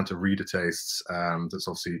comes down to reader tastes. That's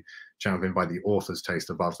obviously championed by the author's taste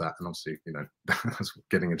above that. And obviously, you know, that's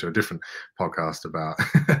getting into a different podcast about,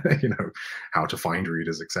 you know, how to find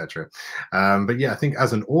readers, etc. But yeah, I think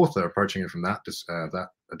as an author approaching it from that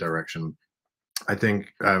direction, I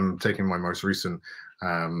think taking my most recent,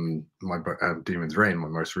 my book, Demon's Reign, my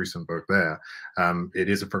most recent book there, it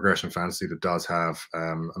is a progression fantasy that does have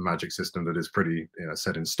a magic system that is pretty, you know,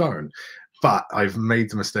 set in stone. But I've made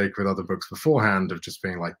the mistake with other books beforehand of just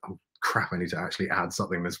being like, oh crap, I need to actually add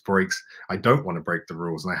something that breaks. I don't want to break the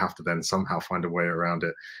rules, and I have to then somehow find a way around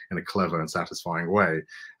it in a clever and satisfying way.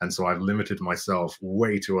 And so I've limited myself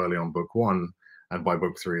way too early on book one. And by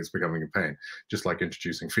book 3, it's becoming a pain. Just like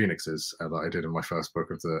introducing phoenixes that I did in my first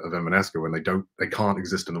book of Emaneska, when they can't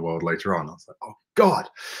exist in the world later on. I was like, oh God,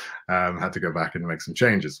 had to go back and make some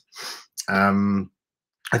changes.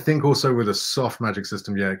 I think also with a soft magic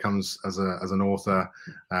system, yeah, it comes as an author.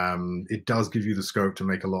 It does give you the scope to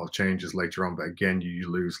make a lot of changes later on, but again,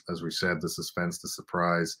 you lose, as we said, the suspense, the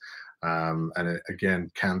surprise, and it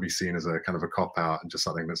again can be seen as a kind of a cop out and just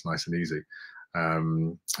something that's nice and easy.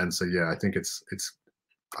 And so yeah, I think it's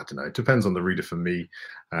I don't know, it depends on the reader for me,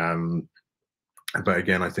 but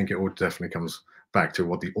again, I think it all definitely comes back to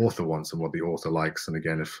what the author wants and what the author likes. And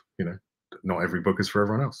again, if you know, not every book is for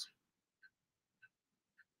everyone else.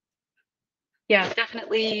 Yeah,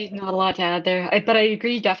 definitely not a lot to add there. But I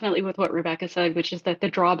agree definitely with what Rebecca said, which is that the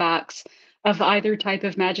drawbacks of either type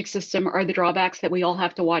of magic system are the drawbacks that we all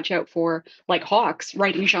have to watch out for, like hawks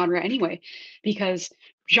writing genre anyway, because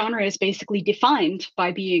genre is basically defined by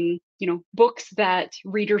being, you know, books that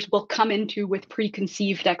readers will come into with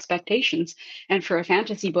preconceived expectations. And for a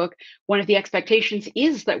fantasy book, one of the expectations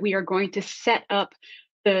is that we are going to set up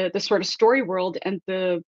the sort of story world and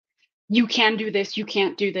the you can do this, you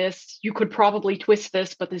can't do this, you could probably twist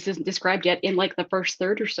this, but this isn't described yet in like the first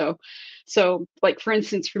third or so. So like, for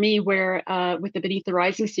instance, for me, where with the Beneath the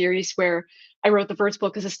Rising series, where I wrote the first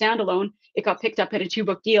book as a standalone, it got picked up at a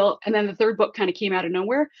 2-book deal. And then the third book kind of came out of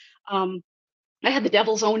nowhere. I had the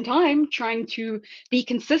devil's own time trying to be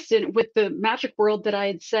consistent with the magic world that I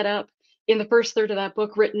had set up in the first third of that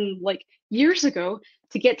book, written like years ago,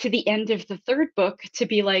 to get to the end of the third book to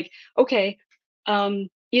be like, okay,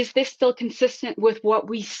 is this still consistent with what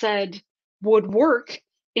we said would work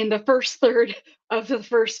in the first third of the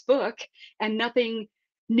first book? And nothing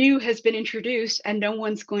new has been introduced, and no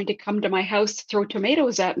one's going to come to my house to throw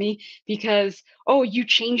tomatoes at me because, oh, you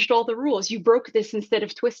changed all the rules. You broke this instead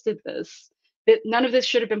of twisted this. None of this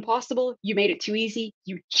should have been possible. You made it too easy.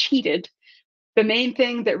 You cheated. The main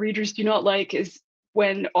thing that readers do not like is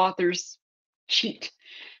when authors cheat.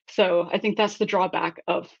 So I think that's the drawback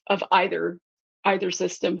of either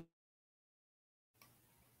system.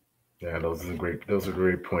 Yeah, those are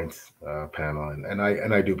great points, panel, and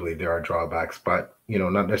I do believe there are drawbacks, but you know,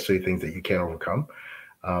 not necessarily things that you can't overcome.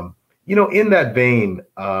 You know, in that vein,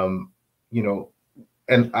 you know,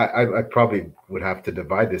 and I probably would have to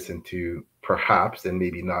divide this into perhaps and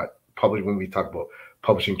maybe not publish when we talk about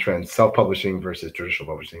publishing trends, self-publishing versus traditional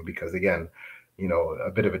publishing, because again, you know, a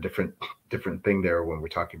bit of a different thing there when we're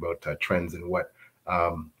talking about trends and what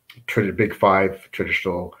big 5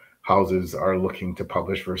 traditional houses are looking to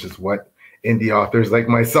publish versus what indie authors like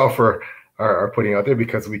myself are putting out there,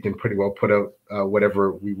 because we can pretty well put out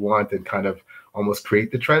whatever we want and kind of almost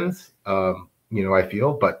create the trends. I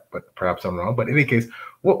feel, but perhaps I'm wrong. But in any case,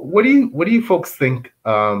 what do you folks think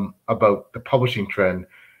about the publishing trend?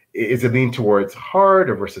 Is it lean towards hard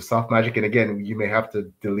or versus soft magic? And again, you may have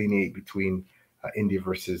to delineate between indie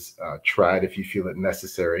versus trad if you feel it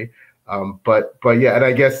necessary. But yeah, and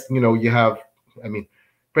I guess you have,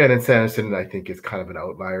 Brandon Sanderson, I think, is kind of an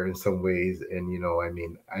outlier in some ways, and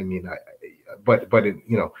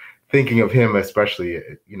thinking of him especially,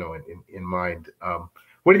 in mind.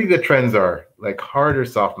 What do you think the trends are, like hard or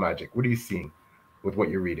soft magic? What are you seeing with what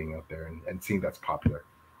you're reading out there and seeing that's popular?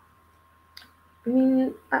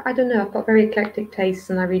 I don't know. I've got very eclectic tastes,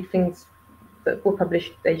 and I read things that were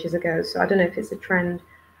published ages ago, so I don't know if it's a trend.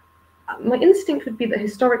 My instinct would be that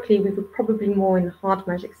historically we were probably more in hard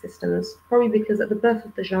magic systems, probably because at the birth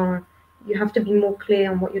of the genre, you have to be more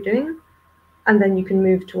clear on what you're doing, and then you can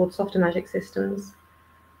move towards softer magic systems.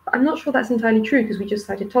 But I'm not sure that's entirely true, because we just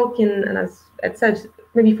cited Tolkien, and as Ed said,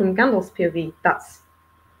 maybe from Gandalf's POV, that's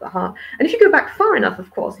the hard. And if you go back far enough,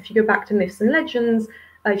 of course, if you go back to myths and legends,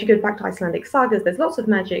 if you go back to Icelandic sagas, there's lots of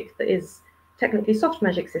magic that is technically soft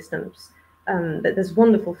magic systems. There's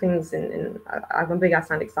wonderful things I'm a big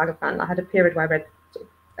Icelandic saga fan. I had a period where I read sort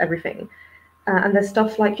of everything. And there's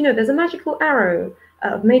stuff like, there's a magical arrow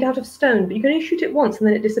made out of stone, but you can only shoot it once and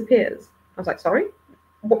then it disappears. I was like, sorry?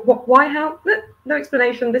 Why, how? No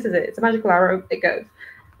explanation, this is it. It's a magical arrow, it goes.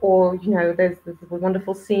 Or, there's a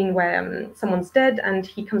wonderful scene where someone's dead and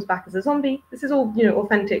he comes back as a zombie. This is all,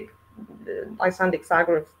 authentic Icelandic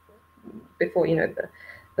saga of before,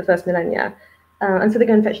 the first millennia. And so they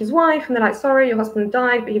go and fetch his wife, and they're like, sorry, your husband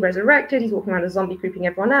died, but he resurrected. He's walking around as a zombie, creeping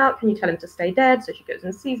everyone out. Can you tell him to stay dead? So she goes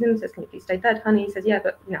and sees him, says, can you please stay dead, honey? He says, yeah,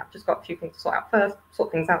 but, I've just got a few things to sort out first.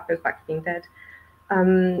 Sort things out, goes back to being dead.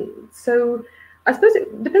 So I suppose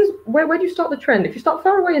it depends, where do you start the trend? If you start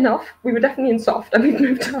far away enough, we were definitely in soft, and we've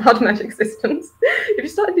moved to hard magic systems. If you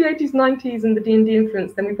started the 80s, 90s, and the D&D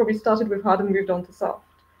influence, then we probably started with hard and moved on to soft.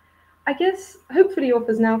 I guess, hopefully,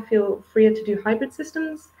 authors now feel freer to do hybrid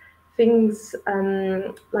systems. Things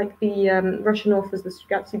like the Russian authors, the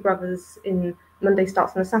Strugatsky brothers, in Monday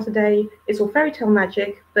Starts on a Saturday. It's all fairy tale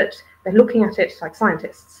magic, but they're looking at it like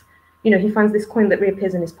scientists. He finds this coin that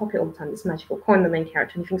reappears in his pocket all the time, this magical coin, the main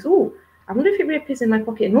character, and he thinks, oh, I wonder if it reappears in my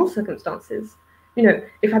pocket in all circumstances.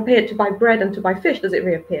 If I pay it to buy bread and to buy fish, does it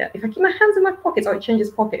reappear? If I keep my hands in my pockets, it changes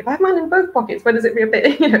pocket. If I have mine in both pockets, where does it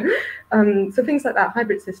reappear? So things like that,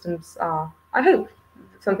 hybrid systems are, I hope,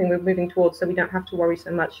 something we're moving towards, so we don't have to worry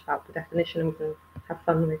so much about the definition and we can have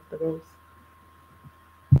fun with the rules.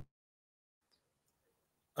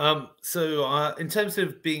 So in terms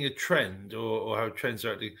of being a trend or how trends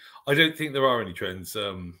are acting, I don't think there are any trends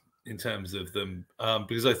in terms of them,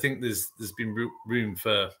 because I think there's been room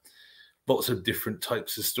for lots of different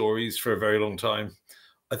types of stories for a very long time.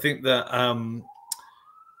 I think that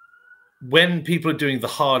when people are doing the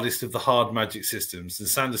hardest of the hard magic systems, and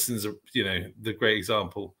Sanderson's, the great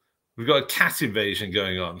example, we've got a cat invasion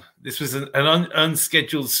going on. This was an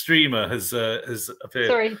unscheduled streamer has appeared.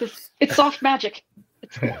 Sorry, it's soft magic.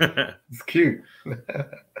 It's cute.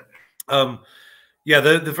 Yeah,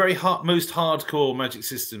 the very most hardcore magic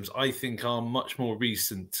systems, I think, are much more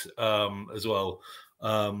recent as well.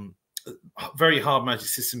 Very hard magic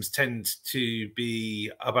systems tend to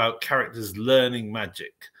be about characters learning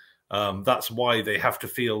magic. That's why they have to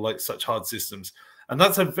feel like such hard systems. And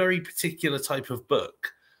that's a very particular type of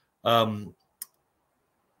book. Even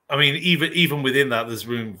within that, there's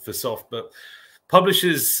room for soft, but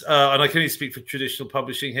publishers, and I can only speak for traditional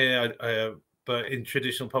publishing here, but in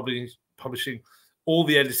traditional publishing, all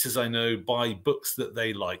the editors I know buy books that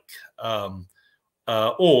they like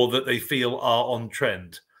or that they feel are on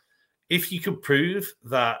trend. If you could prove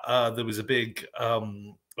that there was a big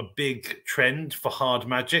trend for hard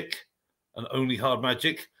magic and only hard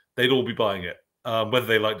magic, they'd all be buying it, whether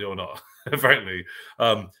they liked it or not, frankly.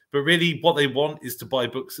 But really, what they want is to buy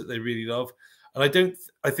books that they really love. And I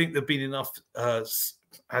think there've been enough, as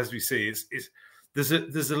we see,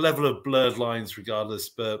 there's a level of blurred lines regardless,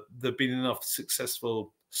 but there've been enough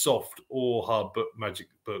successful soft or hard magic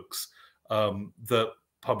books that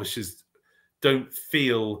publishers don't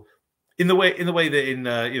feel in the way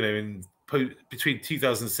that between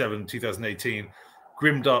 2007 and 2018,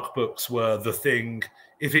 grimdark books were the thing.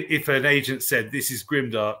 If an agent said this is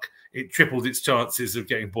grimdark, it tripled its chances of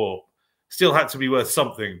getting bought. Still had to be worth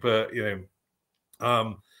something, but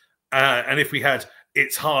and if we had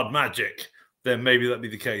it's hard magic, then maybe that'd be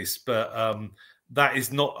the case. But that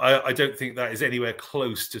is not. I don't think that is anywhere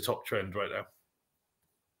close to top trend right now.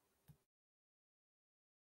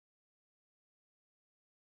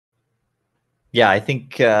 Yeah, I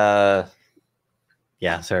think. Yeah,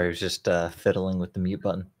 sorry, I was just fiddling with the mute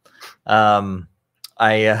button.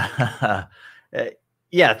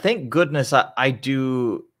 Yeah, thank goodness. I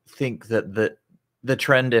do think that the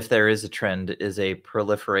trend, if there is a trend, is a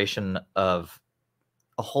proliferation of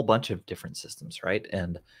a whole bunch of different systems, right?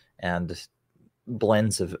 And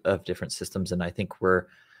blends of different systems. And I think we're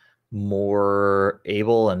more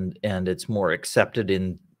able and it's more accepted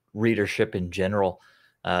in readership in general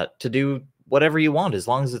to do whatever you want. As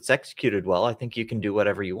long as it's executed well, I think you can do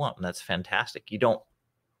whatever you want. And that's fantastic. It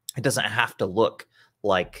doesn't have to look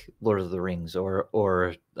like Lord of the Rings or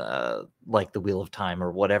like the Wheel of Time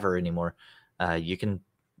or whatever anymore. You can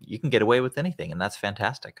get away with anything, and that's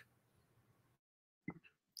fantastic.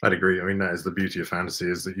 I'd agree. I mean, that is the beauty of fantasy,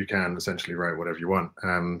 is that you can essentially write whatever you want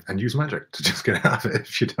and use magic to just get out of it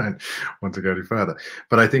if you don't want to go any further.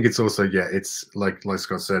 But I think it's also, yeah, it's like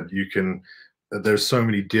Scott said, there's so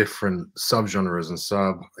many different subgenres and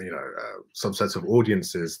subsets of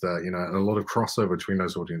audiences that, and a lot of crossover between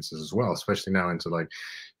those audiences as well, especially now into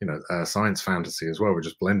science fantasy as well. We're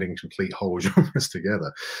just blending complete whole genres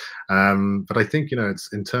together. But I think,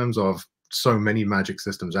 it's in terms of so many magic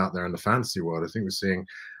systems out there in the fantasy world, I think we're seeing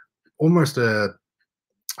almost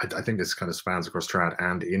I think this kind of spans across trad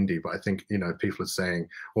and indie, but I think, people are saying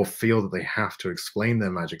or feel that they have to explain their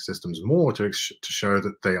magic systems more to show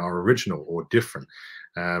that they are original or different.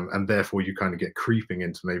 And therefore you kind of get creeping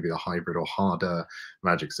into maybe the hybrid or harder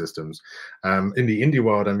magic systems. In the indie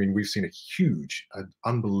world, I mean, we've seen a huge,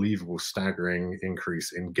 unbelievable, staggering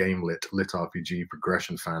increase in game lit RPG,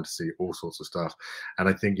 progression fantasy, all sorts of stuff. And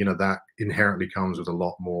I think, that inherently comes with a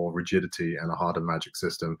lot more rigidity and a harder magic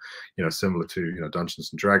system, similar to, Dungeons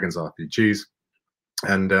and Dragons RPGs.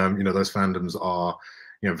 And, those fandoms are,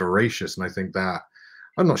 voracious. And I think that,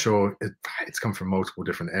 I'm not sure it's come from multiple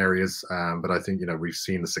different areas, but I think, we've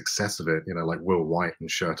seen the success of it, like Will White and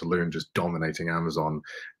Shirtaloon just dominating Amazon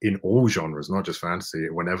in all genres, not just fantasy.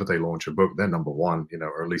 Whenever they launch a book, they're #1,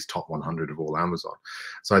 or at least top 100 of all Amazon.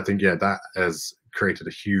 So I think, yeah, that has created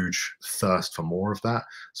a huge thirst for more of that,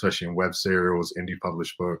 especially in web serials, indie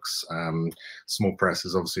published books. Small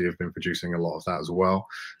presses obviously have been producing a lot of that as well.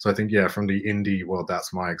 So I think, yeah, from the indie world,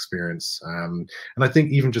 that's my experience. And I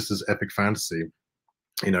think even just as epic fantasy,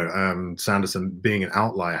 Sanderson being an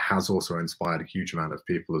outlier has also inspired a huge amount of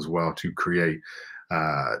people as well to create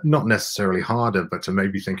not necessarily harder, but to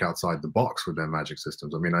maybe think outside the box with their magic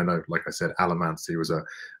systems. I mean, I know, like I said, Allomancy was a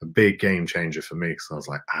big game changer for me, because I was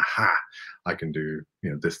like, aha, I can do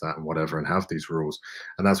this, that, and whatever, and have these rules.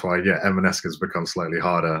 And that's why, yeah, Emaneska has become slightly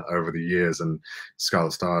harder over the years, and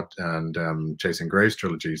Scarlet Start and Chasing Graves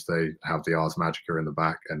trilogies, they have the Ars Magica in the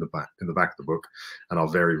back of the book, and are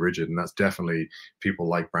very rigid. And that's definitely people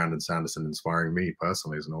like Brandon Sanderson inspiring me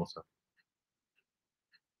personally as an author.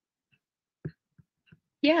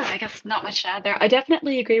 Yeah, I guess not much to add there. I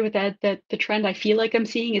definitely agree with that the trend I feel like I'm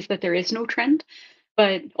seeing is that there is no trend,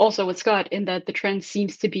 but also with Scott, in that the trend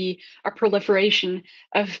seems to be a proliferation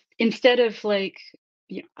of, instead of the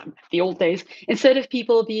old days, instead of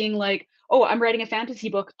people being like, oh, I'm writing a fantasy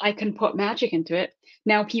book, I can put magic into it.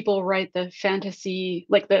 Now people write the fantasy,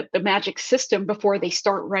 the magic system before they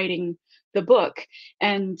start writing the book.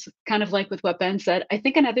 And kind of like with what Ben said, I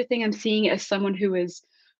think another thing I'm seeing as someone who is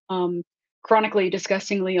chronically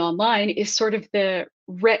disgustingly online is sort of the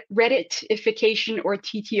Reddit-ification or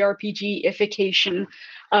TTRPG-ification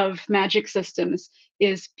of magic systems,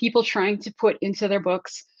 is people trying to put into their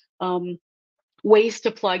books ways to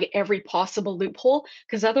plug every possible loophole,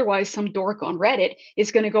 because otherwise some dork on Reddit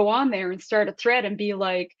is going to go on there and start a thread and be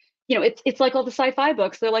like, it's like all the sci-fi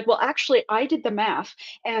books. They're like, well, actually, I did the math,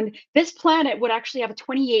 and this planet would actually have a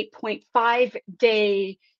 28.5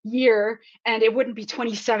 day year, and it wouldn't be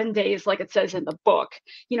 27 days like it says in the book.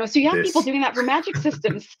 So you have people doing that for magic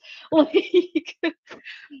systems. So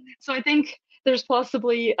I think there's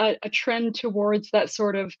possibly a trend towards that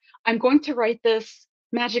sort of, I'm going to write this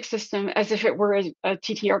magic system as if it were a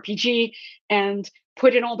TTRPG and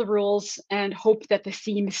put in all the rules and hope that the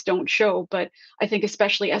seams don't show. But I think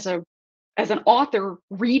especially as an author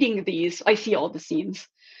reading these, I see all the seams.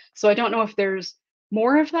 So I don't know if there's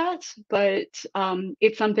more of that, but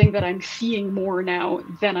it's something that I'm seeing more now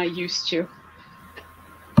than I used to.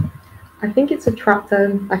 I think it's a trap,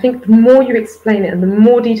 though. I think the more you explain it and the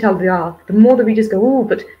more detailed they are, the more the readers go, oh,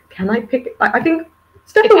 but can I pick it? I think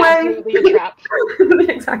step it's away. Absolutely a trap.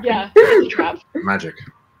 Exactly. Yeah, it's a trap. Magic.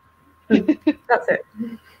 That's it.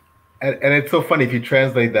 And it's so funny if you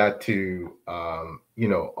translate that to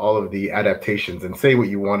all of the adaptations and say what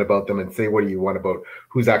you want about them and say what you want about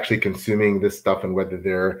who's actually consuming this stuff and whether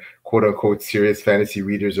they're quote unquote serious fantasy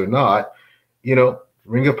readers or not.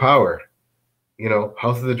 Ring of Power, You know,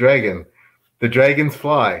 House of the Dragon, the dragons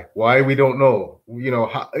fly. Why, we don't know. You know,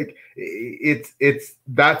 how, like,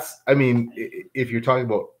 that's, I mean, if you're talking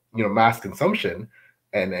about, you know, mass consumption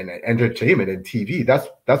and entertainment and TV, that's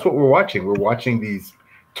what we're watching. We're watching these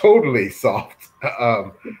totally soft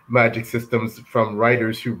magic systems from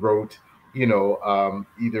writers who wrote, you know,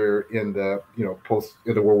 either in the, you know,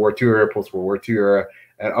 in the World War II era, post World War II era,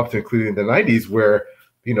 and up to including the 90s, where,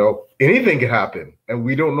 you know, anything could happen and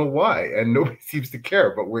we don't know why, and nobody seems to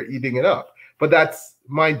care, but we're eating it up. But that's,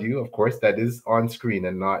 mind you, of course, that is on screen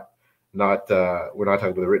and not we're not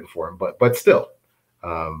talking about the written form, but still,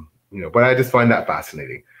 you know. But I just find that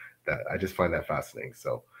fascinating.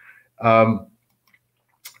 So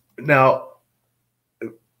now,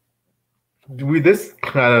 this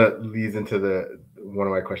kind of leads into one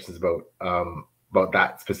of my questions about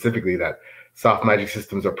that specifically, that soft magic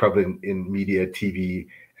systems are prevalent in media, TV,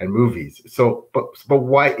 and movies. So, but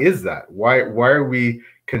why is that? Why are we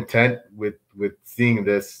content with seeing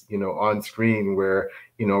this, you know, on screen? Where,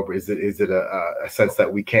 you know, is it a sense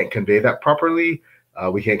that we can't convey that properly?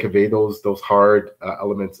 We can't convey those hard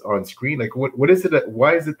elements on screen. Like, what is it?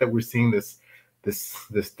 Why is it that we're seeing this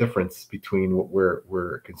difference between what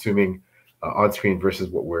we're consuming on screen versus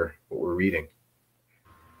what we're reading?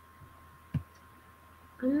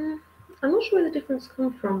 I'm not sure where the difference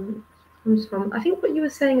comes from. I think what you were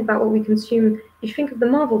saying about what we consume, if you think of the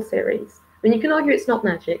Marvel series, I mean, you can argue it's not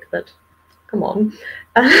magic, but come on.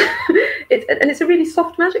 It's a really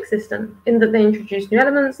soft magic system in that they introduce new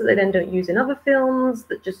elements that they then don't use in other films,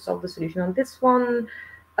 that just solve the solution on this one,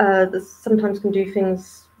 that sometimes can do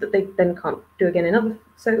things that they then can't do again in other.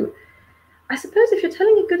 So I suppose if you're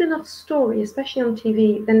telling a good enough story, especially on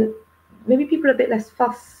TV, then maybe people are a bit less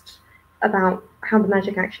fussed about how the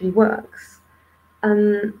magic actually works.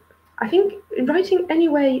 I think in writing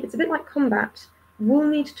anyway, it's a bit like combat, will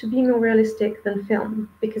need to be more realistic than film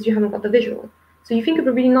because you haven't got the visual. So you think of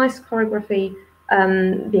a really nice choreography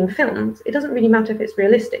being filmed, it doesn't really matter if it's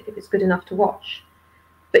realistic, if it's good enough to watch.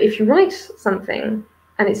 But if you write something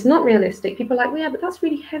and it's not realistic, people are like, well, yeah, but that's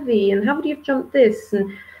really heavy, and how would you have jumped this?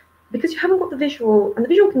 And because you haven't got the visual, and the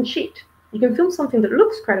visual can cheat. You can film something that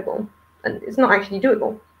looks credible, and it's not actually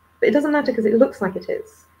doable. But it doesn't matter because it looks like it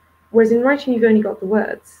is. Whereas in writing, you've only got the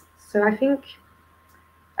words. So I think,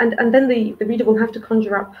 and then the reader will have to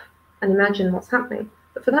conjure up and imagine what's happening.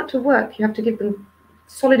 But for that to work, you have to give them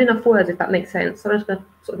solid enough words, if that makes sense, solid enough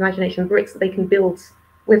sort of imagination bricks that they can build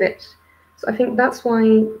with it. So I think that's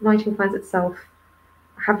why writing finds itself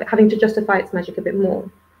having to justify its magic a bit more.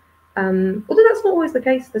 Although that's not always the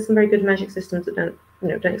case. There's some very good magic systems that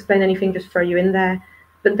don't explain anything, just throw you in there.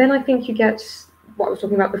 But then I think you get what I was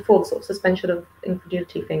talking about before, the sort of suspension of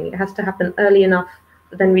incredulity thing. It has to happen early enough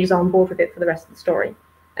that then readers are on board with it for the rest of the story.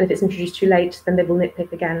 And if it's introduced too late, then they will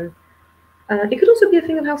nitpick again. It could also be a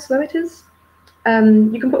thing of how slow it is.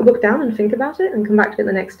 You can put a book down and think about it and come back to it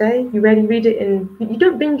the next day. You rarely read it you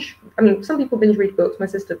don't binge. I mean, some people binge read books. My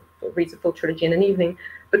sister reads a full trilogy in an evening,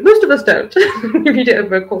 but most of us don't. We read it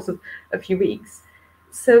over a course of a few weeks.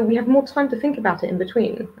 So we have more time to think about it in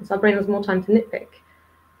between. And so our brain has more time to nitpick.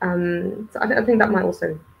 So I think that might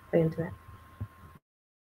also play into it.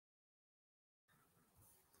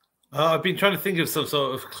 I've been trying to think of some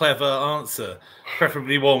sort of clever answer,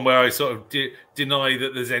 preferably one where I sort of deny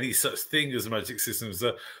that there's any such thing as magic systems.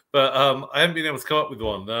 But I haven't been able to come up with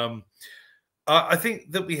one. I think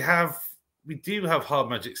that we do have hard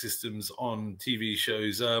magic systems on TV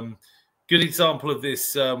shows. Good example of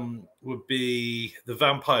this would be the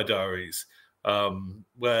Vampire Diaries,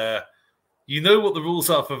 where you know what the rules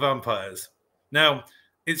are for vampires. Now,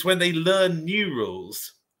 it's when they learn new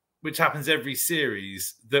rules, which happens every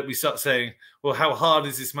series, that we start saying, well, how hard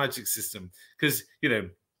is this magic system? Because, you know,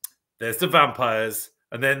 there's the vampires,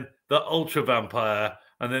 and then the ultra vampire,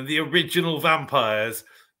 and then the original vampires.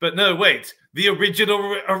 But no, wait, the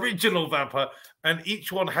original vampire. And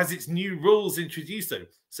each one has its new rules introduced, though.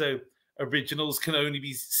 So originals can only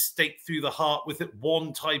be staked through the heart with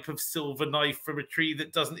one type of silver knife from a tree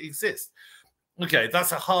that doesn't exist. Okay,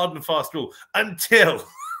 that's a hard and fast rule until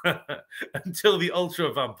until the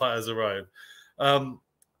ultra vampires arrive. And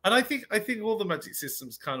I think all the magic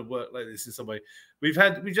systems kind of work like this in some way. We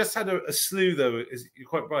just had a slew, though, as you're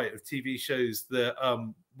quite right, of TV shows that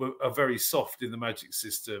are very soft in the magic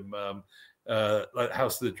system, like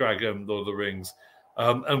House of the Dragon, Lord of the Rings,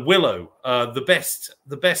 and Willow,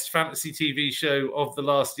 the best fantasy TV show of the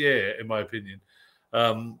last year, in my opinion.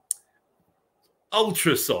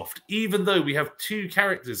 Ultra soft, even though we have two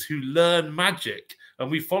characters who learn magic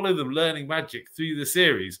and we follow them learning magic through the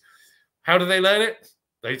series. How do they learn it?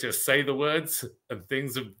 They just say the words and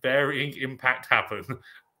things of varying impact happen.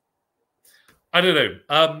 I don't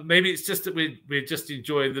know. Maybe it's just that we just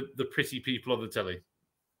enjoy the pretty people on the telly.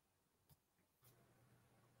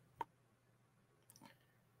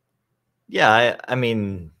 Yeah, I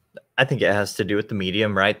mean, I think it has to do with the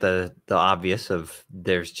medium, right? The obvious of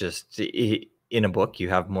there's just in a book you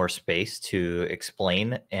have more space to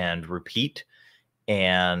explain and repeat,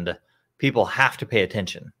 and people have to pay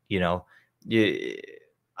attention. You know,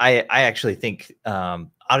 I actually think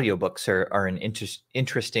audiobooks are an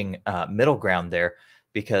interesting middle ground there,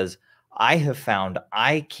 because I have found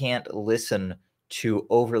I can't listen to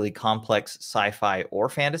overly complex sci-fi or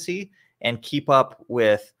fantasy and keep up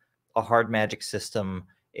with a hard magic system,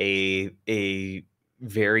 a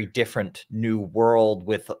very different new world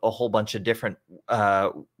with a whole bunch of different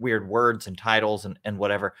weird words and titles and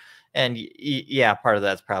whatever. And yeah, part of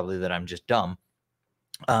that's probably that I'm just dumb.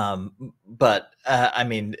 But I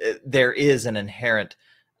mean, there is an inherent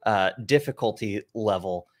difficulty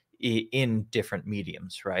level in different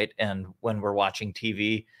mediums, right? And when we're watching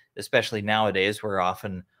TV, especially nowadays, we're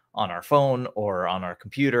often on our phone or on our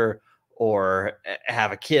computer, or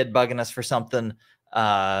have a kid bugging us for something,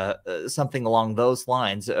 something along those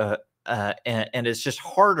lines. And it's just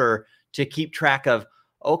harder to keep track of,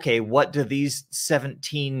 okay, what do these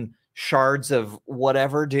 17 shards of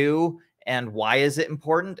whatever do? And why is it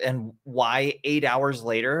important? And why 8 hours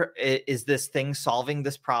later is this thing solving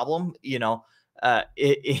this problem? You know,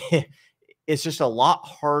 it's just a lot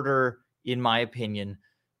harder, in my opinion,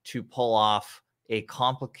 to pull off a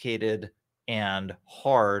complicated and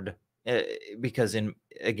hard, because in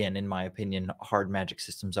my opinion, hard magic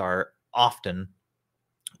systems are often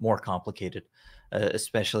more complicated,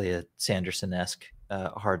 especially a Sanderson-esque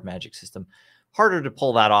hard magic system. Harder to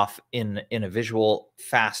pull that off in a visual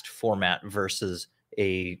fast format versus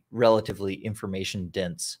a relatively information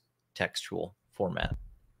dense textual format.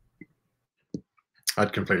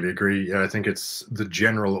 I'd completely agree. Yeah, I think it's the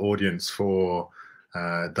general audience for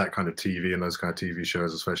that kind of TV and those kind of TV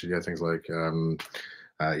shows, especially things like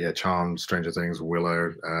Charmed, Stranger Things,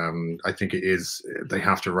 Willow. I think it is, they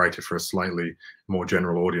have to write it for a slightly more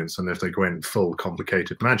general audience, and if they go in full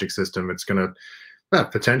complicated magic system, it's going to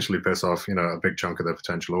potentially piss off, a big chunk of their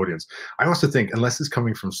potential audience. I also think, unless it's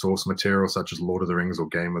coming from source material such as Lord of the Rings or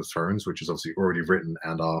Game of Thrones, which is obviously already written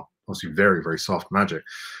and are obviously very, very soft magic,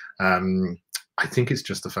 I think it's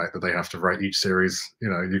just the fact that they have to write each series.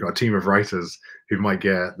 You've got a team of writers who they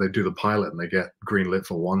do the pilot and they get greenlit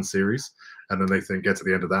for one series, and then they get to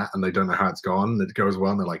the end of that and they don't know how it's gone, and it goes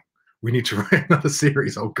well, and they're like, we need to write another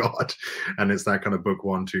series. Oh God. And it's that kind of book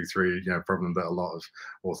 1, 2, 3, problem that a lot of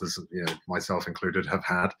authors, myself included, have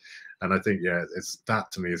had. And I think, it's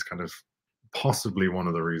that, to me, is kind of possibly one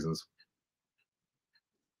of the reasons.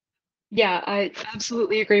 Yeah, I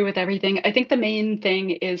absolutely agree with everything. I think the main thing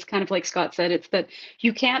is kind of like Scott said, it's that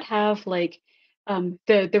you can't have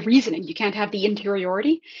the reasoning, you can't have the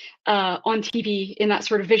interiority on TV in that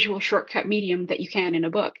sort of visual shortcut medium that you can in a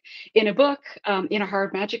book. In a book, in a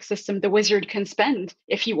hard magic system, the wizard can spend,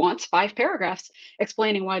 if he wants, 5 paragraphs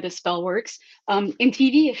explaining why this spell works. In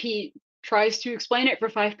TV, if he tries to explain it for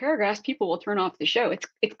 5 paragraphs, people will turn off the show.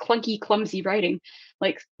 It's clunky, clumsy writing.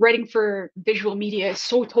 Like, writing for visual media is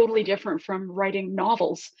so totally different from writing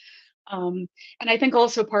novels. And I think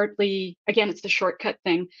also partly, again, it's the shortcut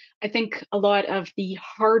thing. I think a lot of the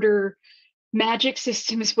harder magic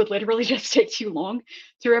systems would literally just take too long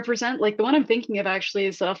to represent. Like, the one I'm thinking of actually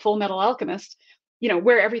is Full Metal Alchemist,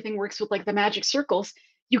 where everything works with like the magic circles.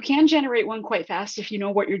 You can generate one quite fast if you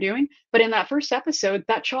know what you're doing. But in that first episode,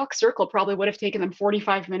 that chalk circle probably would have taken them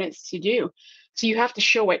 45 minutes to do. So you have to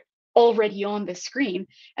show it already on the screen.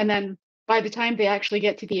 And then by the time they actually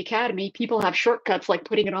get to the academy, people have shortcuts like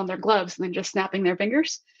putting it on their gloves and then just snapping their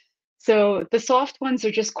fingers. So the soft ones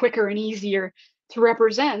are just quicker and easier to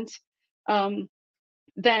represent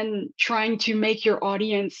than trying to make your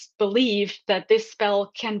audience believe that this spell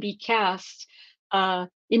can be cast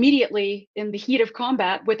immediately in the heat of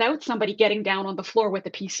combat without somebody getting down on the floor with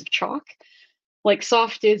a piece of chalk. Like,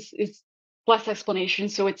 soft is less explanation,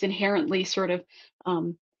 so it's inherently sort of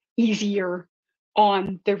easier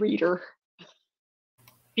on the reader,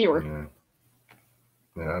 viewer.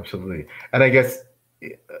 Yeah, absolutely. And I guess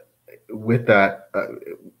with that,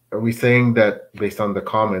 are we saying that, based on the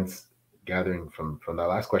comments gathering from that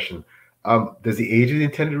last question, does the age of the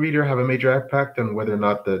intended reader have a major impact on whether or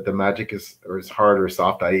not the magic is hard or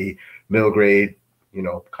soft, i.e. middle grade,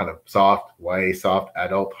 kind of soft, YA soft,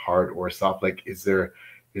 adult, hard, or soft? Like, is there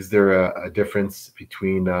a difference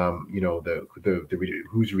between the reader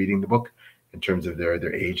who's reading the book in terms of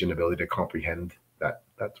their age and ability to comprehend that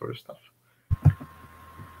sort of stuff?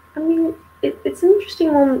 I mean, it's an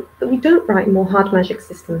interesting one that we don't write more hard magic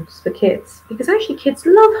systems for kids, because actually kids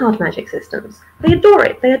love hard magic systems. They adore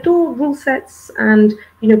it. They adore rule sets and,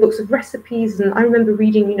 you know, books of recipes. And I remember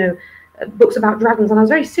reading, you know, books about dragons, and I was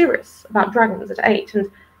very serious about dragons at 8.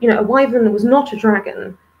 And, you know, a wyvern was not a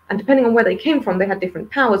dragon, and depending on where they came from, they had different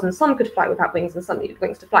powers, and some could fly without wings, and some needed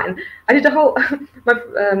wings to fly. And I did a whole, my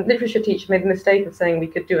literature teacher made the mistake of saying we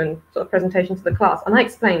could do a sort of presentation to the class, and I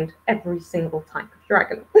explained every single type of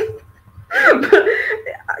dragon. But,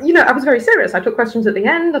 you know, I was very serious. I took questions at the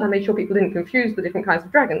end, and I made sure people didn't confuse the different kinds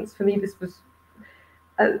of dragons. For me, this was,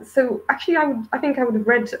 so actually I think I would have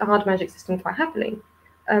read a hard magic system quite happily.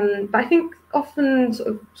 But I think often,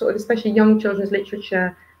 sort of, especially young children's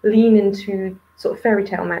literature, lean into sort of fairy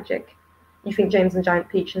tale magic. You think James and Giant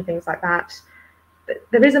Peach and things like that.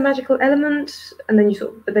 There is a magical element, and then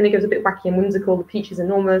but then it goes a bit wacky and whimsical. The peach is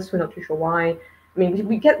enormous. We're not too sure why. I mean,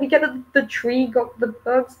 we get that the tree got the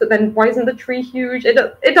bugs, but then why isn't the tree huge? It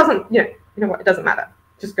doesn't. You know what? It doesn't matter.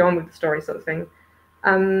 Just go on with the story, sort of thing.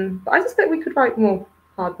 But I suspect we could write more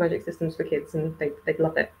hard magic systems for kids, and they'd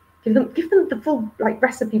love it. Give them the full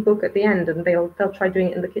recipe book at the end, and they'll try doing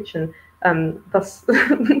it in the kitchen, thus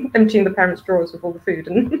emptying the parents' drawers with all the food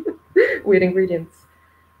and weird ingredients.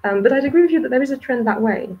 But I'd agree with you that there is a trend that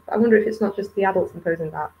way. I wonder if it's not just the adults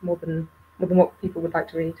imposing that more than what people would like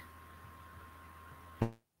to read.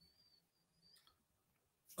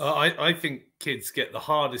 I think kids get the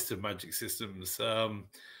hardest of magic systems.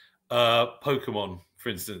 Pokemon, for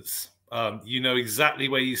instance. You know exactly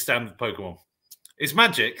where you stand with Pokemon. It's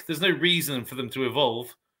magic. There's no reason for them to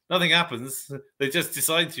evolve. Nothing happens. They just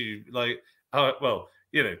decide to, well,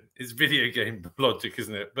 you know, it's video game logic,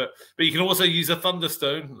 isn't it? But you can also use a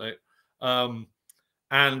Thunderstone,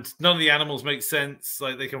 and none of the animals make sense.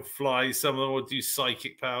 Like, they can fly. Some of them will do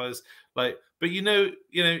psychic powers. But you know,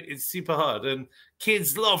 it's super hard. And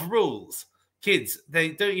kids love rules. Kids,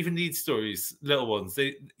 they don't even need stories. Little ones,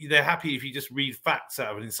 they're happy if you just read facts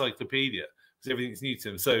out of an encyclopedia, because everything's new to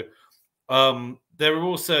them. So there are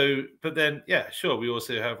also, but then, yeah, sure, we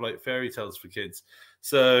also have fairy tales for kids.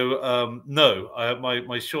 So no,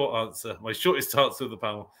 my shortest answer of the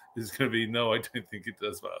panel is going to be no. I don't think it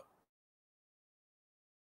does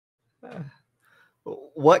that.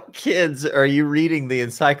 What kids are you reading the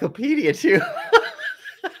encyclopedia to?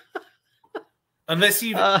 Unless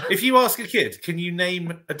if you ask a kid, can you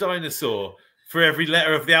name a dinosaur for every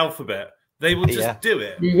letter of the alphabet, they will just do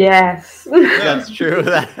it. Yes, that's true.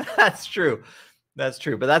 That's true. That's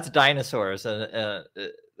true. But that's dinosaurs, and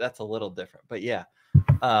that's a little different. But yeah,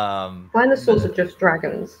 dinosaurs are just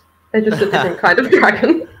dragons. They're just a different kind of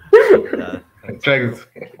dragon. Dragons.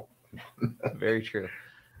 Very true.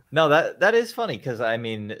 No, that is funny, because I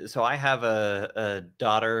mean, so I have a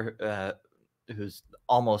daughter who's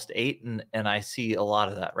almost 8, and I see a lot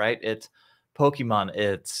of that, right? It's Pokemon,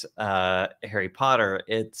 it's Harry Potter,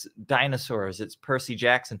 it's dinosaurs, it's Percy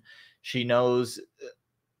Jackson. She knows,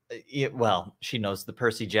 she knows the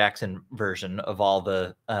Percy Jackson version of all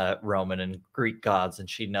the Roman and Greek gods, and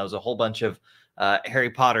she knows a whole bunch of Harry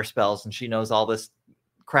Potter spells, and she knows all this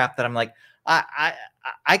crap that I'm like,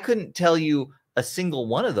 I couldn't tell you a single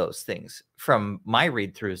one of those things from my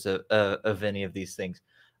read-throughs of any of these things.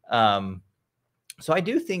 So I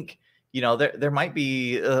do think, there might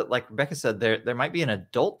be, like Rebecca said, there might be an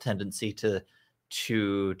adult tendency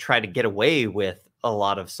to try to get away with a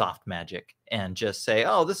lot of soft magic and just say,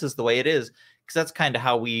 oh, this is the way it is. Because that's kind of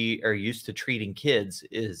how we are used to treating kids,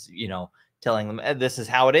 is, telling them this is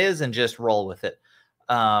how it is and just roll with it.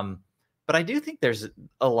 But I do think there's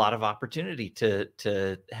a lot of opportunity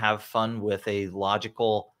to have fun with a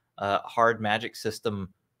logical, hard magic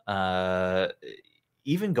system,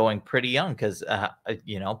 even going pretty young, because,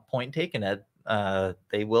 point taken, Ed,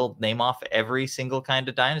 they will name off every single kind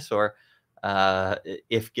of dinosaur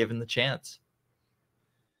if given the chance.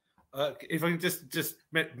 If I can just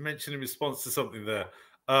mention in response to something there,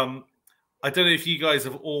 I don't know if you guys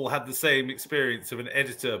have all had the same experience of an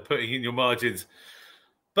editor putting in your margins,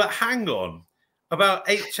 but hang on, about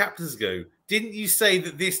 8 chapters ago, didn't you say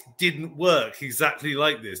that this didn't work exactly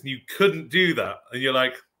like this and you couldn't do that? And you're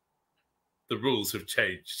like, the rules have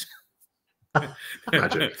changed.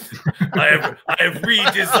 Magic. I have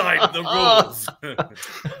redesigned the rules.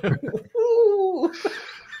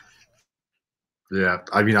 Yeah,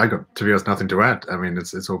 I mean, I got, to be honest, nothing to add. I mean,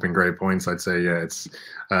 it's all been great points. I'd say, yeah, it's.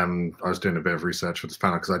 I was doing a bit of research for this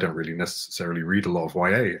panel because I don't really necessarily read a lot of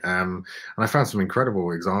YA, and I found some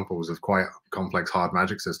incredible examples of quite complex hard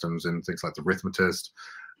magic systems in things like the Arithmetist.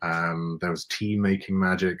 There was tea making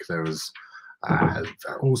magic. There was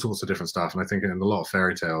all sorts of different stuff. And I think in a lot of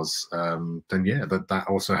fairy tales, then yeah, that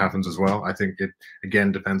also happens as well. I think it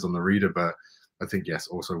again depends on the reader, but I think yes,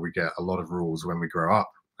 also we get a lot of rules when we grow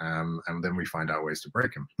up. And then we find out ways to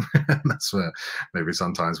break them. That's where maybe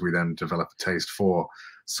sometimes we then develop a taste for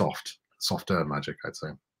softer magic, I'd say.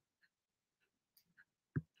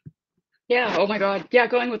 Yeah, oh my God. Yeah,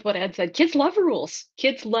 going with what Ed said, kids love rules.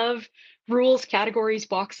 Kids love rules, categories,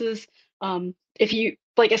 boxes. If you,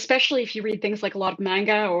 like, especially if you read things like a lot of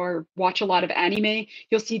manga or watch a lot of anime,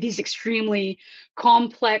 you'll see these extremely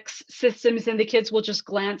complex systems, and the kids will just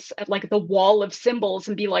glance at like the wall of symbols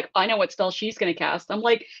and be like, I know what spell she's going to cast. I'm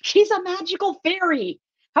like, she's a magical fairy.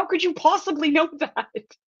 How could you possibly know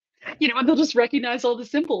that? You know, and they'll just recognize all the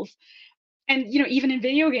symbols. And, you know, even in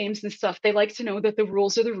video games and stuff, they like to know that the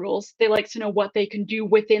rules are the rules. They like to know what they can do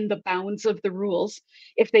within the bounds of the rules.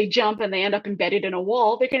 If they jump and they end up embedded in a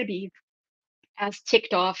wall, they're going to be as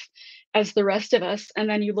ticked off as the rest of us. And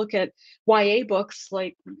then you look at YA books,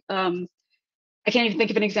 like, I can't even think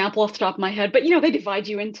of an example off the top of my head, but, you know, they divide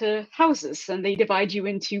you into houses, and they divide you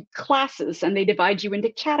into classes, and they divide you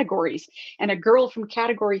into categories. And a girl from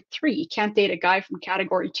category 3 can't date a guy from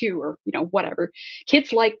category 2, or, you know, whatever.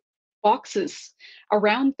 Kids like boxes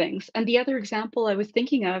around things. And the other example I was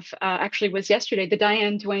thinking of actually was yesterday, the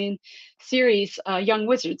Diane Duane series, Young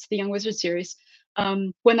Wizards, the Young Wizards series.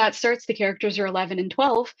 When that starts, the characters are 11 and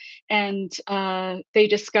 12, and they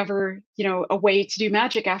discover, you know, a way to do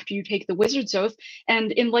magic after you take the Wizard's Oath.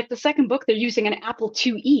 And in like the second book, they're using an Apple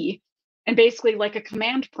IIe and basically like a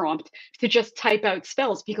command prompt to just type out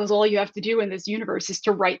spells, because all you have to do in this universe is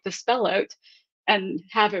to write the spell out and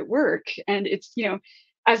have it work. And it's, you know,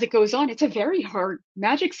 as it goes on, it's a very hard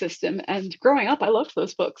magic system. And growing up, I loved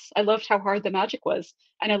those books. I loved how hard the magic was.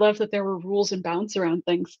 And I loved that there were rules and bounds around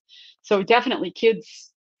things. So definitely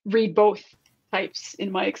kids read both types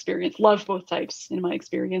in my experience, love both types in my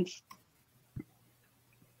experience.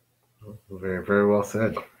 Very, very well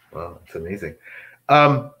said. Wow, it's amazing.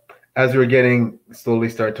 As we're getting slowly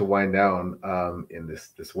start to wind down in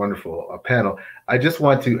this wonderful panel, I just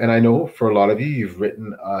want to, and I know for a lot of you, you've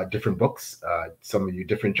written different books, some of you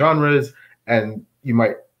different genres, and you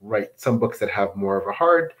might write some books that have more of a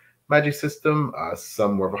hard magic system,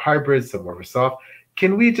 some more of a hybrid, some more of a soft.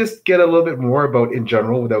 Can we just get a little bit more about, in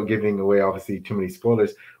general, without giving away obviously too many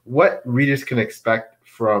spoilers, what readers can expect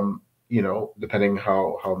from, you know, depending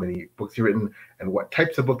how many books you've written and what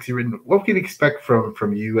types of books you've written, what can you expect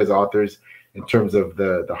from you as authors in terms of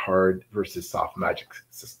the hard versus soft magic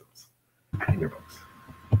systems in your books?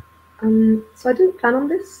 So I didn't plan on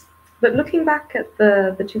this, but looking back at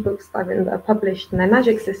the 2 books that I've written that are published and their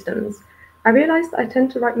magic systems, I realized that I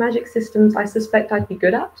tend to write magic systems I suspect I'd be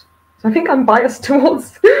good at. So I think I'm biased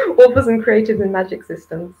towards authors and creatives in magic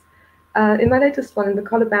systems. In my latest one, in the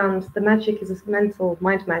Collarbound, the magic is a mental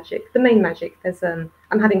mind magic, the main magic. There's I'm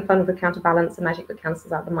having fun with the counterbalance, a magic that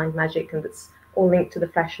cancels out the mind magic, and it's all linked to the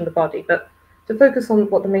flesh and the body. But to focus on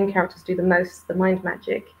what the main characters do the most, the mind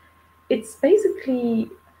magic, it's basically,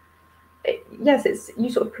 yes, it's you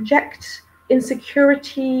sort of project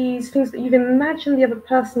insecurities, things that you've imagined the other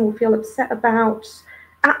person will feel upset about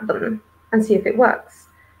at them, and see if it works.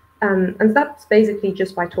 And that's basically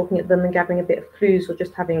just by talking at them and gathering a bit of clues, or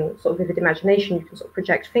just having sort of vivid imagination, you can sort of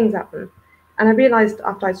project things at them. And I realized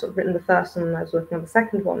after I'd sort of written the first one and I was working on the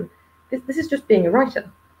second one, this is just being a writer.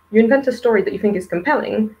 You invent a story that you think is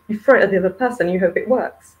compelling, you throw it at the other person, you hope it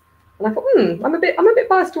works. And I thought, I'm a bit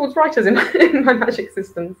biased towards writers in my magic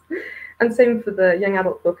systems. And same for the young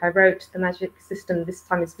adult book I wrote. The magic system this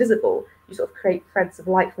time is visible. You sort of create threads of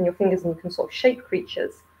light from your fingers, and you can sort of shape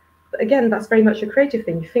creatures. But again, that's very much a creative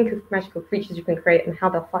thing. You think of magical creatures you can create and how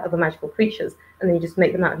they'll fight other magical creatures, and then you just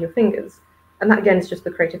make them out of your fingers. And that, again, is just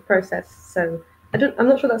the creative process. So I'm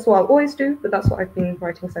not sure that's what I'll always do, but that's what I've been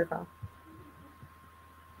writing so far.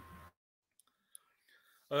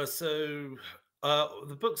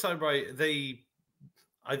 The books I write,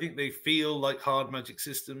 I think they feel like hard magic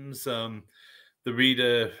systems. The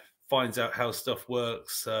reader finds out how stuff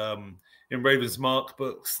works. In Raven's Mark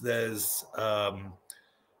books, there's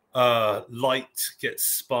light gets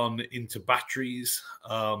spun into batteries,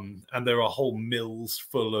 and there are whole mills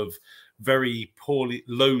full of very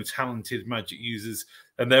low talented magic users,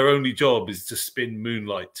 and their only job is to spin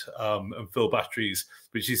moonlight and fill batteries,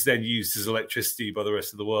 which is then used as electricity by the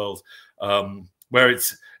rest of the world. Where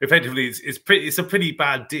it's effectively it's a pretty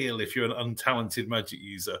bad deal if you're an untalented magic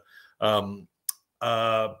user.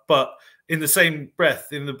 But in the same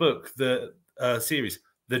breath, in the book, the series,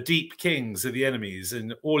 the Deep Kings are the enemies,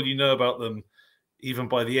 and all you know about them, even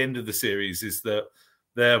by the end of the series, is that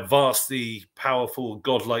they're vastly powerful,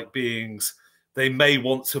 godlike beings They may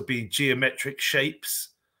want to be geometric shapes.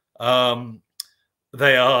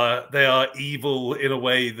 They are evil in a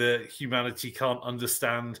way that humanity can't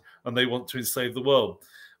understand, and they want to enslave the world.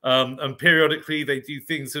 And periodically, they do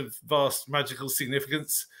things of vast magical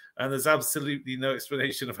significance, and there's absolutely no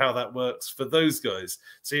explanation of how that works for those guys.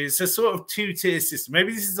 So it's a sort of two-tier system.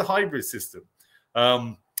 Maybe this is a hybrid system.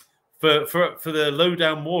 For the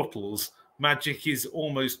low-down mortals, magic is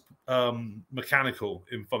almost mechanical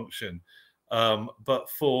in function, but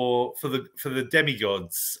for the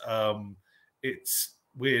demigods, it's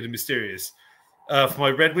weird and mysterious. For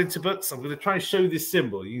my Redwinter books, I'm going to try and show this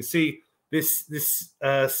symbol. You can see this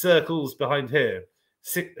circles behind here,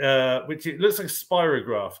 which it looks like a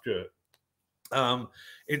spirograph, Stuart.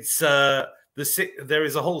 There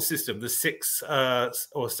is a whole system, the 6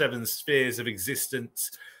 or 7 spheres of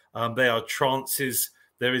existence. They are trances.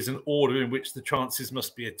 There is an order in which the trances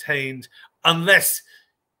must be attained, unless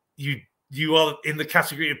you are in the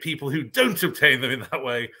category of people who don't obtain them in that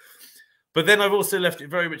way. But then I've also left it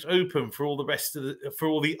very much open for all the rest of for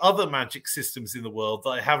all the other magic systems in the world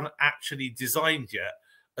that I haven't actually designed yet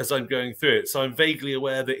as I'm going through it. So I'm vaguely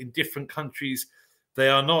aware that in different countries, they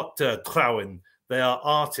are not Trouwen, they are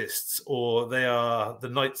artists, or they are the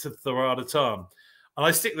Knights of Thorada Tarn. And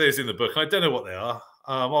I stick those in the book. I don't know what they are.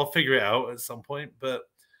 I'll figure it out at some point, but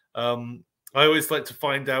I always like to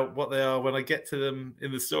find out what they are when I get to them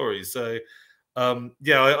in the story. So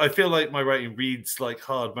yeah, I feel like my writing reads like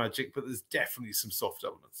hard magic, but there's definitely some soft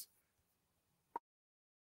elements.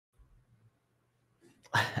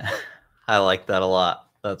 I like that a lot.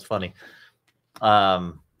 That's funny.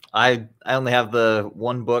 I only have the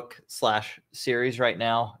 1 book / series right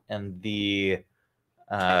now, and the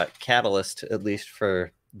catalyst, at least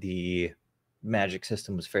for the magic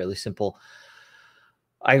system, was fairly simple.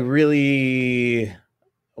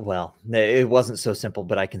 Well, it wasn't so simple,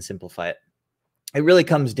 but I can simplify it. It really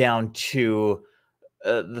comes down to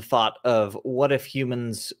the thought of, what if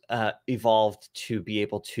humans evolved to be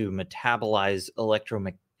able to metabolize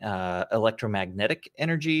electromagnetic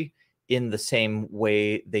energy in the same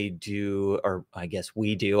way they do, or I guess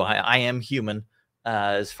we do. I am human,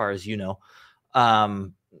 as far as you know,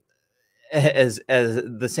 as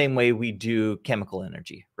the same way we do chemical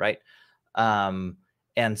energy, right?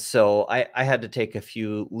 And so I had to take a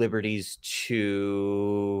few liberties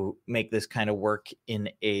to make this kind of work in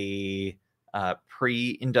a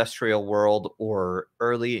pre-industrial world or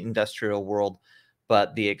early industrial world.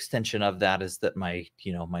 But the extension of that is that my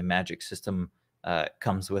magic system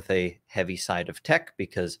comes with a heavy side of tech,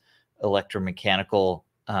 because electromechanical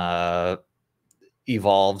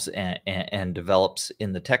evolves and develops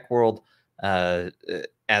in the tech world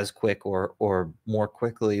as quick or more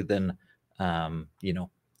quickly than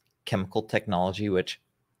chemical technology, which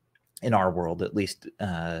in our world at least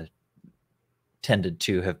tended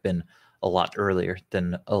to have been a lot earlier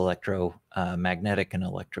than electromagnetic and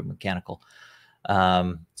electromechanical.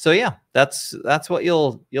 So yeah, that's what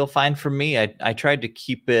you'll find from me. I tried to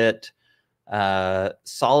keep it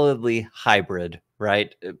solidly hybrid,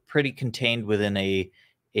 right? Pretty contained within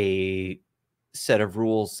a set of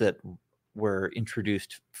rules that were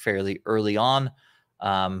introduced fairly early on,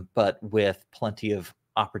 but with plenty of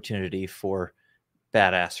opportunity for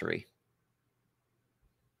badassery.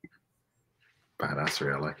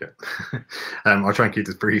 Badassery, I like it. I'll try and keep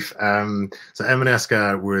this brief. So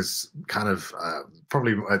Emaneska was kind of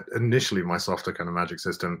probably initially my softer kind of magic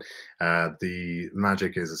system. The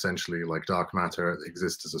magic is essentially like dark matter. It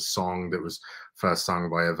exists as a song that was first sung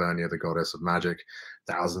by Avernia, the goddess of magic,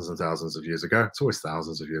 thousands and thousands of years ago. It's always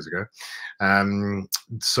thousands of years ago.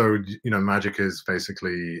 So, magic is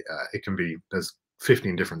basically, it can be, there's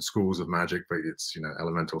 15 different schools of magic, but it's,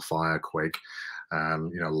 elemental, fire, quake,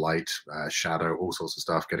 light, shadow, all sorts of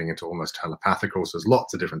stuff, getting into almost telepathical. So there's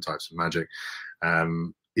lots of different types of magic.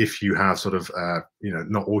 If you have sort of,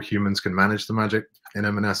 not all humans can manage the magic in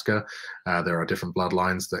Emaneska. There are different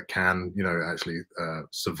bloodlines that can, actually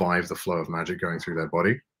survive the flow of magic going through their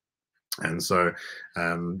body. And so,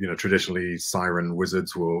 traditionally, siren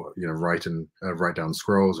wizards will, write down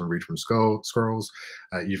scrolls and read from scrolls.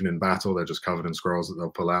 Even in battle, they're just covered in scrolls that they'll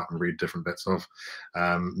pull out and read different bits of.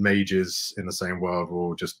 Mages in the same world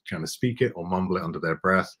will just kind of speak it or mumble it under their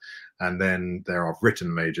breath. And then there are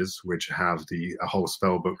written mages, which have a whole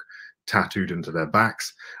spell book tattooed into their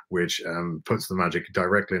backs, which puts the magic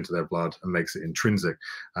directly into their blood and makes it intrinsic.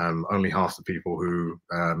 Only half the people who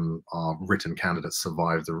are written candidates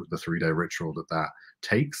survive the 3-day ritual that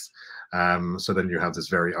takes. So then you have this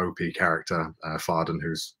very OP character, Farden,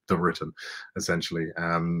 who's the written, essentially,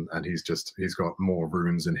 and he's got more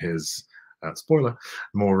runes in his spoiler,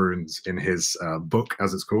 more runes in his book,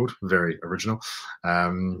 as it's called, very original,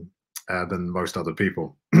 than most other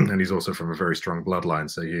people. And he's also from a very strong bloodline,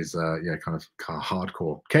 so he's yeah, kind of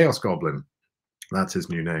hardcore Chaos Goblin. That's his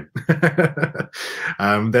new name.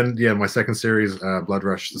 Then, yeah, my second series, Blood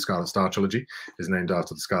Rush, the Scarlet Star Trilogy, is named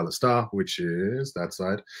after the Scarlet Star, which is that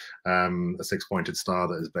side, a six-pointed star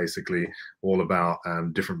that is basically all about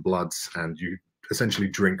different bloods, and you essentially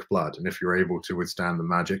drink blood. And if you're able to withstand the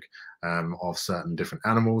magic of certain different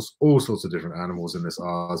animals, all sorts of different animals in this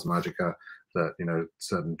Ars Magica, that, you know,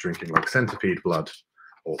 certain drinking like centipede blood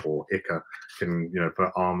or Ica can, you know,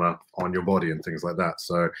 put armor on your body and things like that.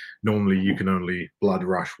 So normally you can only blood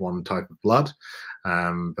rush one type of blood,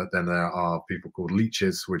 but then there are people called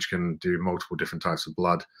leeches which can do multiple different types of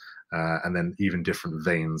blood, and then even different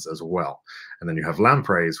veins as well. And then you have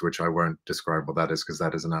lampreys, which I won't describe what that is because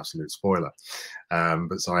that is an absolute spoiler.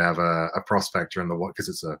 But so I have a prospector in the, because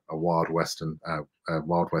it's a Wild Western,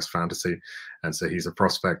 Wild West fantasy, and so he's a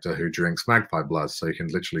prospector who drinks magpie blood, so he can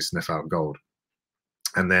literally sniff out gold.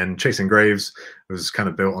 And then Chasing Graves was kind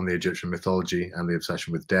of built on the Egyptian mythology and the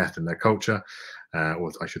obsession with death in their culture,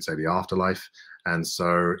 or I should say the afterlife. And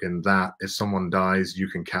so in that, if someone dies, you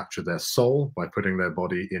can capture their soul by putting their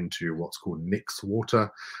body into what's called Nyx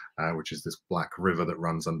water, which is this black river that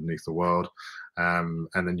runs underneath the world. And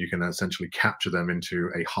then you can essentially capture them into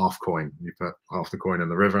a half coin. You put half the coin in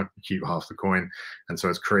the river, you keep half the coin. And so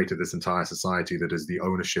it's created this entire society that is the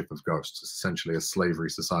ownership of ghosts. It's essentially a slavery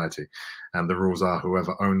society. And the rules are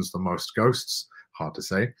whoever owns the most ghosts, hard to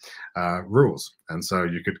say, rules. And so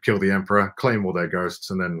you could kill the emperor, claim all their ghosts,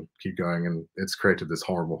 and then keep going. And it's created this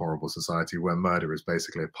horrible, horrible society where murder is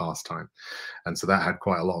basically a pastime. And so that had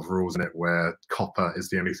quite a lot of rules in it, where copper is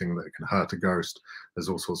the only thing that can hurt a ghost. There's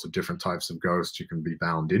all sorts of different types of ghosts. You can be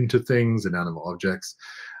bound into things, inanimate objects.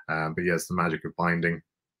 But yes, the magic of binding.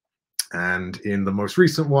 And in the most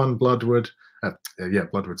recent one, Bloodwood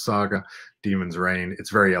Saga, Demon's Reign,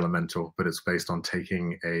 it's very elemental, but it's based on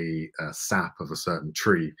taking a sap of a certain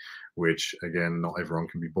tree, which, again, not everyone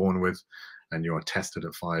can be born with, and you are tested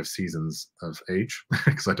at 5 seasons of age,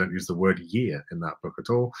 because I don't use the word year in that book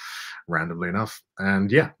at all, randomly enough.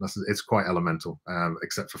 And yeah, it's quite elemental,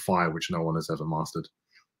 except for fire, which no one has ever mastered.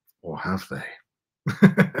 Or have they?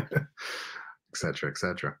 Etc.,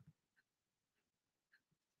 etc.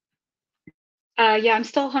 Yeah, I'm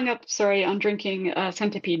still hung up, sorry, on drinking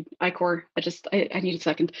centipede ichor. I need a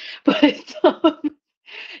second. But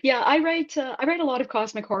yeah, I write a lot of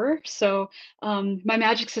cosmic horror. So my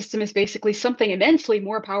magic system is basically something immensely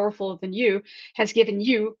more powerful than you has given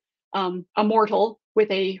you, a mortal with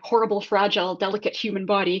a horrible, fragile, delicate human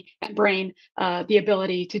body and brain, the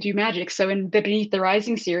ability to do magic. So in the Beneath the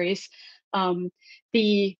Rising series,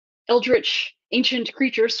 the eldritch ancient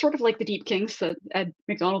creatures, sort of like the Deep Kings that Ed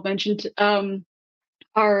McDonald mentioned,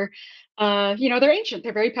 are, you know, they're ancient,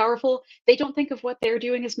 they're very powerful. They don't think of what they're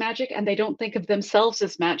doing as magic, and they don't think of themselves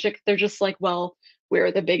as magic. They're just like, well,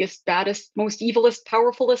 we're the biggest, baddest, most evilest,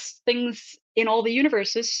 powerfulest things in all the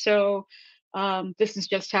universes, so this is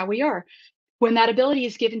just how we are. When that ability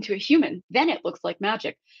is given to a human, then it looks like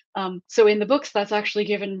magic. So in the books, that's actually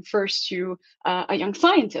given first to a young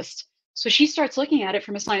scientist. So she starts looking at it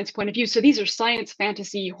from a science point of view. So these are science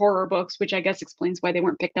fantasy horror books, which I guess explains why they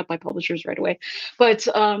weren't picked up by publishers right away. But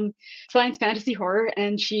science fantasy horror,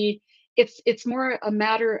 and it's more a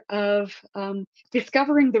matter of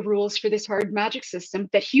discovering the rules for this hard magic system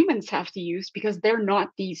that humans have to use, because they're not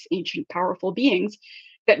these ancient powerful beings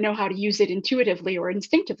that know how to use it intuitively or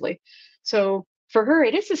instinctively. So for her,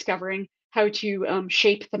 it is discovering how to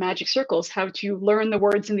shape the magic circles, how to learn the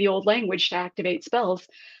words in the old language to activate spells.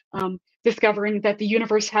 Discovering that the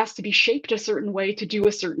universe has to be shaped a certain way to do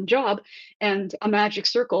a certain job, and a magic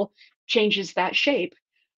circle changes that shape.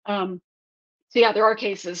 So yeah, there are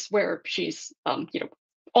cases where she's, you know,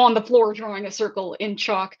 on the floor drawing a circle in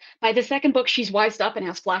chalk. By the second book, she's wised up and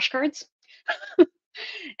has flashcards.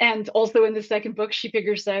 And also in the second book, she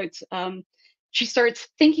figures out, she starts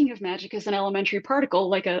thinking of magic as an elementary particle,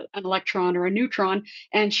 like an electron or a neutron,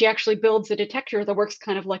 and she actually builds a detector that works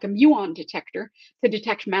kind of like a muon detector to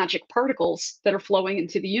detect magic particles that are flowing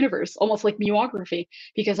into the universe, almost like muography,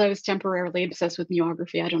 because I was temporarily obsessed with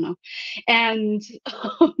muography, I don't know. And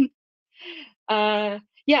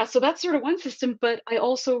yeah, so that's sort of one system, but I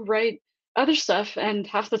also write other stuff, and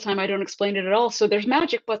half the time I don't explain it at all. So there's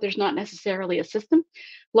magic, but there's not necessarily a system.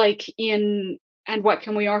 Like in And What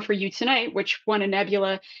Can We Offer You Tonight, which won a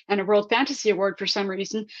Nebula and a World Fantasy Award for some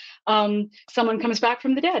reason, someone comes back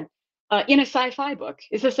from the dead in a sci-fi book.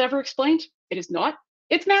 Is this ever explained? It is not.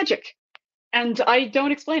 It's magic. And I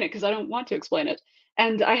don't explain it because I don't want to explain it.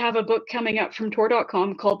 And I have a book coming up from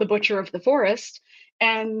Tor.com called The Butcher of the Forest.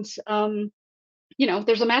 And, you know,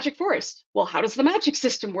 there's a magic forest. Well, how does the magic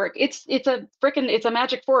system work? It's a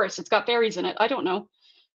magic forest. It's got fairies in it. I don't know.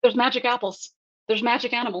 There's magic apples. There's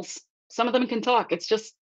magic animals. Some of them can talk. It's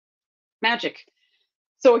just magic.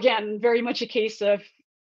 So again, very much a case of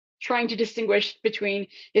trying to distinguish between,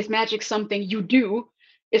 is magic something you do,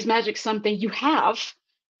 is magic something you have,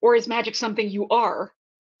 or is magic something you are?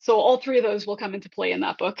 So all three of those will come into play in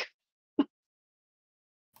that book.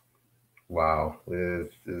 Wow,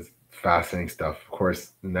 it's fascinating stuff. Of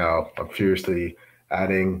course, now I'm furiously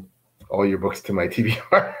adding all your books to my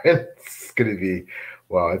TBR. It's going to be,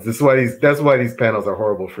 wow. That's why these panels are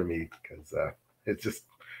horrible for me, because it's just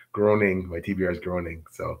groaning. My TBR is groaning.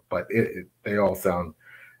 So, but they all sound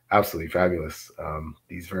absolutely fabulous.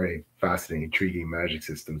 These very fascinating, intriguing magic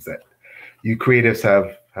systems that you creatives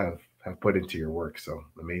have put into your work. So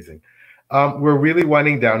amazing. We're really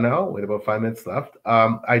winding down now with about 5 minutes left.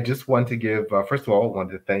 I just want to give, first of all, I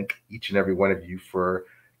want to thank each and every one of you for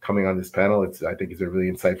coming on this panel. I think it's been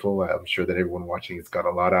really insightful. I'm sure that everyone watching has got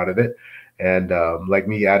a lot out of it. And like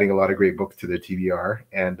me, adding a lot of great books to their TBR,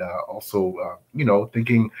 and also, you know,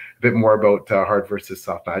 thinking a bit more about hard versus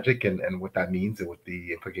soft magic and what that means and what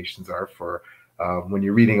the implications are for when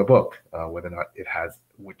you're reading a book, whether or not it has,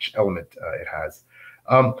 which element it has.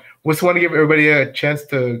 Just want to give everybody a chance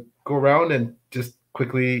to go around and just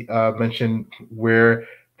quickly mention where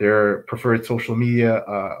their preferred social media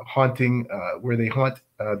where they haunt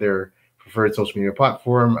their preferred social media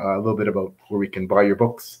platform, a little bit about where we can buy your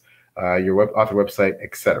books, your author website,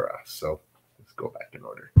 etc. So let's go back in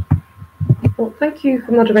order. Well, thank you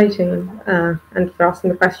for moderating and for asking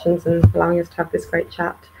the questions and allowing us to have this great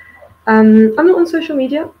chat. I'm not on social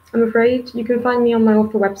media, I'm afraid. You can find me on my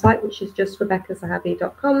author website, which is just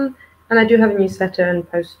rebeccazahabi.com, and I do have a newsletter and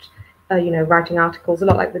post, you know, writing articles, a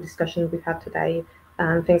lot like the discussions we've had today,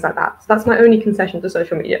 and things like that. So that's my only concession to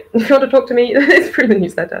social media. If you want to talk to me, it's through the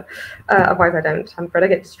newsletter. Otherwise, I don't. I'm afraid I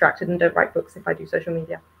get distracted and don't write books if I do social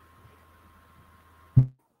media.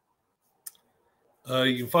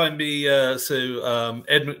 You can find me,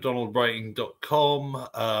 edmcdonaldwriting.com.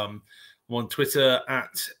 I'm on Twitter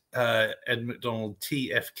at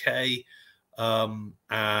edmcdonaldtfk. I'm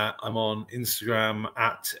on Instagram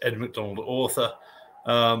at edmcdonaldauthor.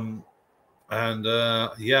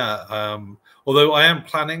 Although I am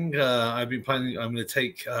planning, I'm going to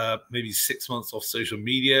take maybe 6 months off social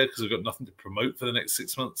media because I've got nothing to promote for the next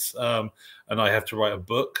 6 months. And I have to write a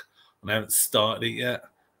book, and I haven't started it yet.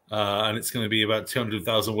 And it's going to be about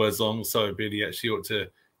 200,000 words long, so I really actually ought to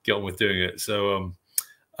get on with doing it. So,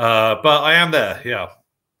 but I am there, yeah.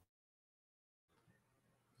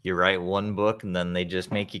 You write one book, and then they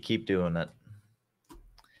just make you keep doing it.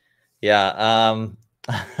 Yeah,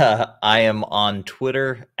 I am on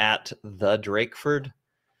Twitter at the Drakeford,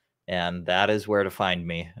 and that is where to find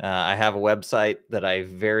me. I have a website that I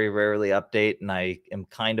very rarely update, and I am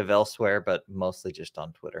kind of elsewhere, but mostly just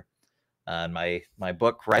on Twitter. And my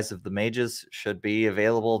book, Rise of the Mages, should be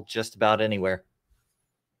available just about anywhere.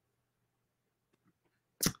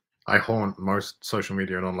 I haunt most social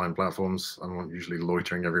media and online platforms. I'm usually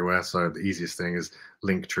loitering everywhere, so the easiest thing is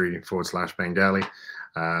linktree/Bengali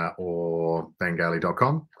or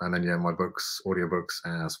bengali.com. And then, yeah, my books, audiobooks,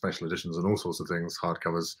 special editions, and all sorts of things,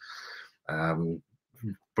 hardcovers,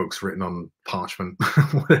 books written on parchment,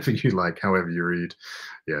 whatever you like, however you read.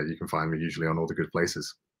 Yeah, you can find me usually on all the good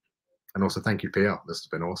places. And also, thank you, PL. This has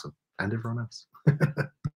been awesome. And everyone else.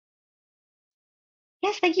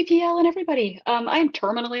 Yes, thank you, PL and everybody. I am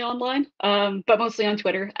terminally online, but mostly on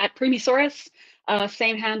Twitter at Premeesaurus,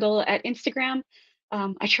 same handle at Instagram.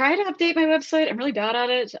 I try to update my website. I'm really bad at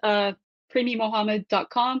it.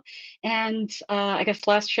 PremeeMohamed.com. And I guess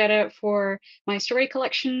last shout out for my story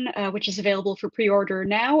collection, which is available for pre-order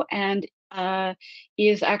now and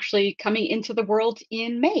is actually coming into the world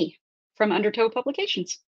in May from Undertow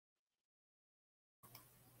Publications.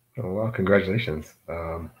 Oh, well, congratulations.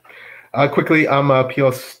 Quickly, I'm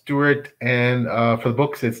PL Stuart, and for the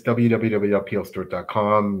books, it's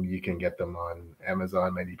www.plstewart.com. You can get them on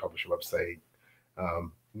Amazon, any publisher website,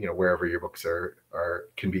 you know, wherever your books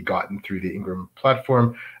can be gotten through the Ingram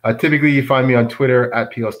platform. Typically, you find me on Twitter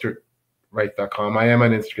at plstewartwrite.com. I am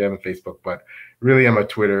on Instagram and Facebook, but really, I'm a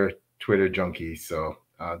Twitter junkie, so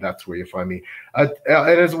that's where you find me. And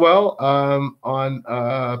as well,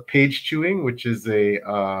 on Page Chewing, which is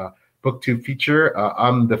a BookTube feature.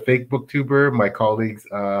 I'm the fake booktuber. My colleagues,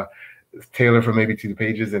 Taylor from Maybe 2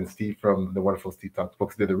 Pages and Steve from the wonderful Steve Talks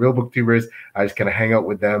Books, they're the real booktubers. I just kind of hang out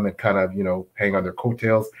with them and kind of, you know, hang on their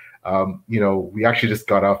coattails. You know, I actually just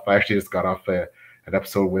got off an an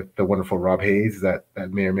episode with the wonderful Rob Hayes that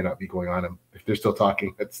may or may not be going on. And if they're still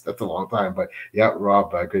talking, that's a long time. But yeah,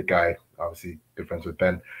 Rob, great guy, obviously good friends with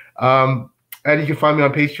Ben. And you can find me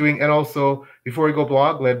on Page Chewing, and also Before We Go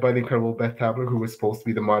blog, led by the incredible Beth Tabler, who was supposed to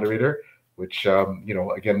be the moderator, which,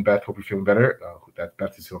 again, Beth, hope you're feeling better. That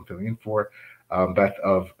Beth is who I'm filling in for. Beth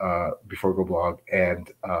of Before We Go blog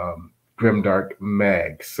and Grimdark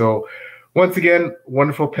Mag. So once again,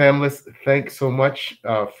 wonderful panelists, thanks so much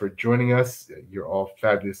for joining us. You're all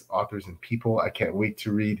fabulous authors and people. I can't wait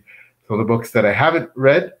to read some of the books that I haven't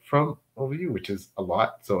read from over you, which is a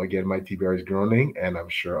lot. So again, my TBR is groaning, and I'm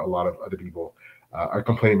sure a lot of other people are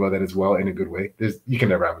complaining about that as well in a good way. You can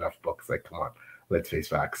never have enough books. Like, come on, let's face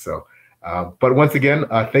facts. So, but once again,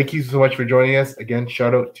 thank you so much for joining us. Again,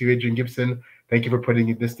 shout out to Adrian Gibson. Thank you for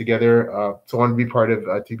putting this together. So I want to be part of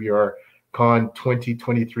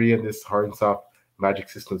TBRCon2023 and this hard and soft Magic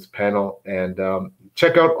Systems panel. And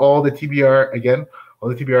check out all the TBR, again, all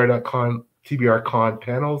the TBRCon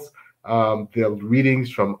panels. The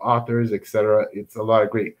readings from authors, etc. It's a lot of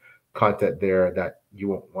great content there that you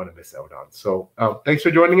won't want to miss out on. So thanks for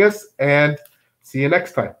joining us, and see you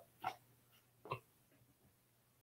next time.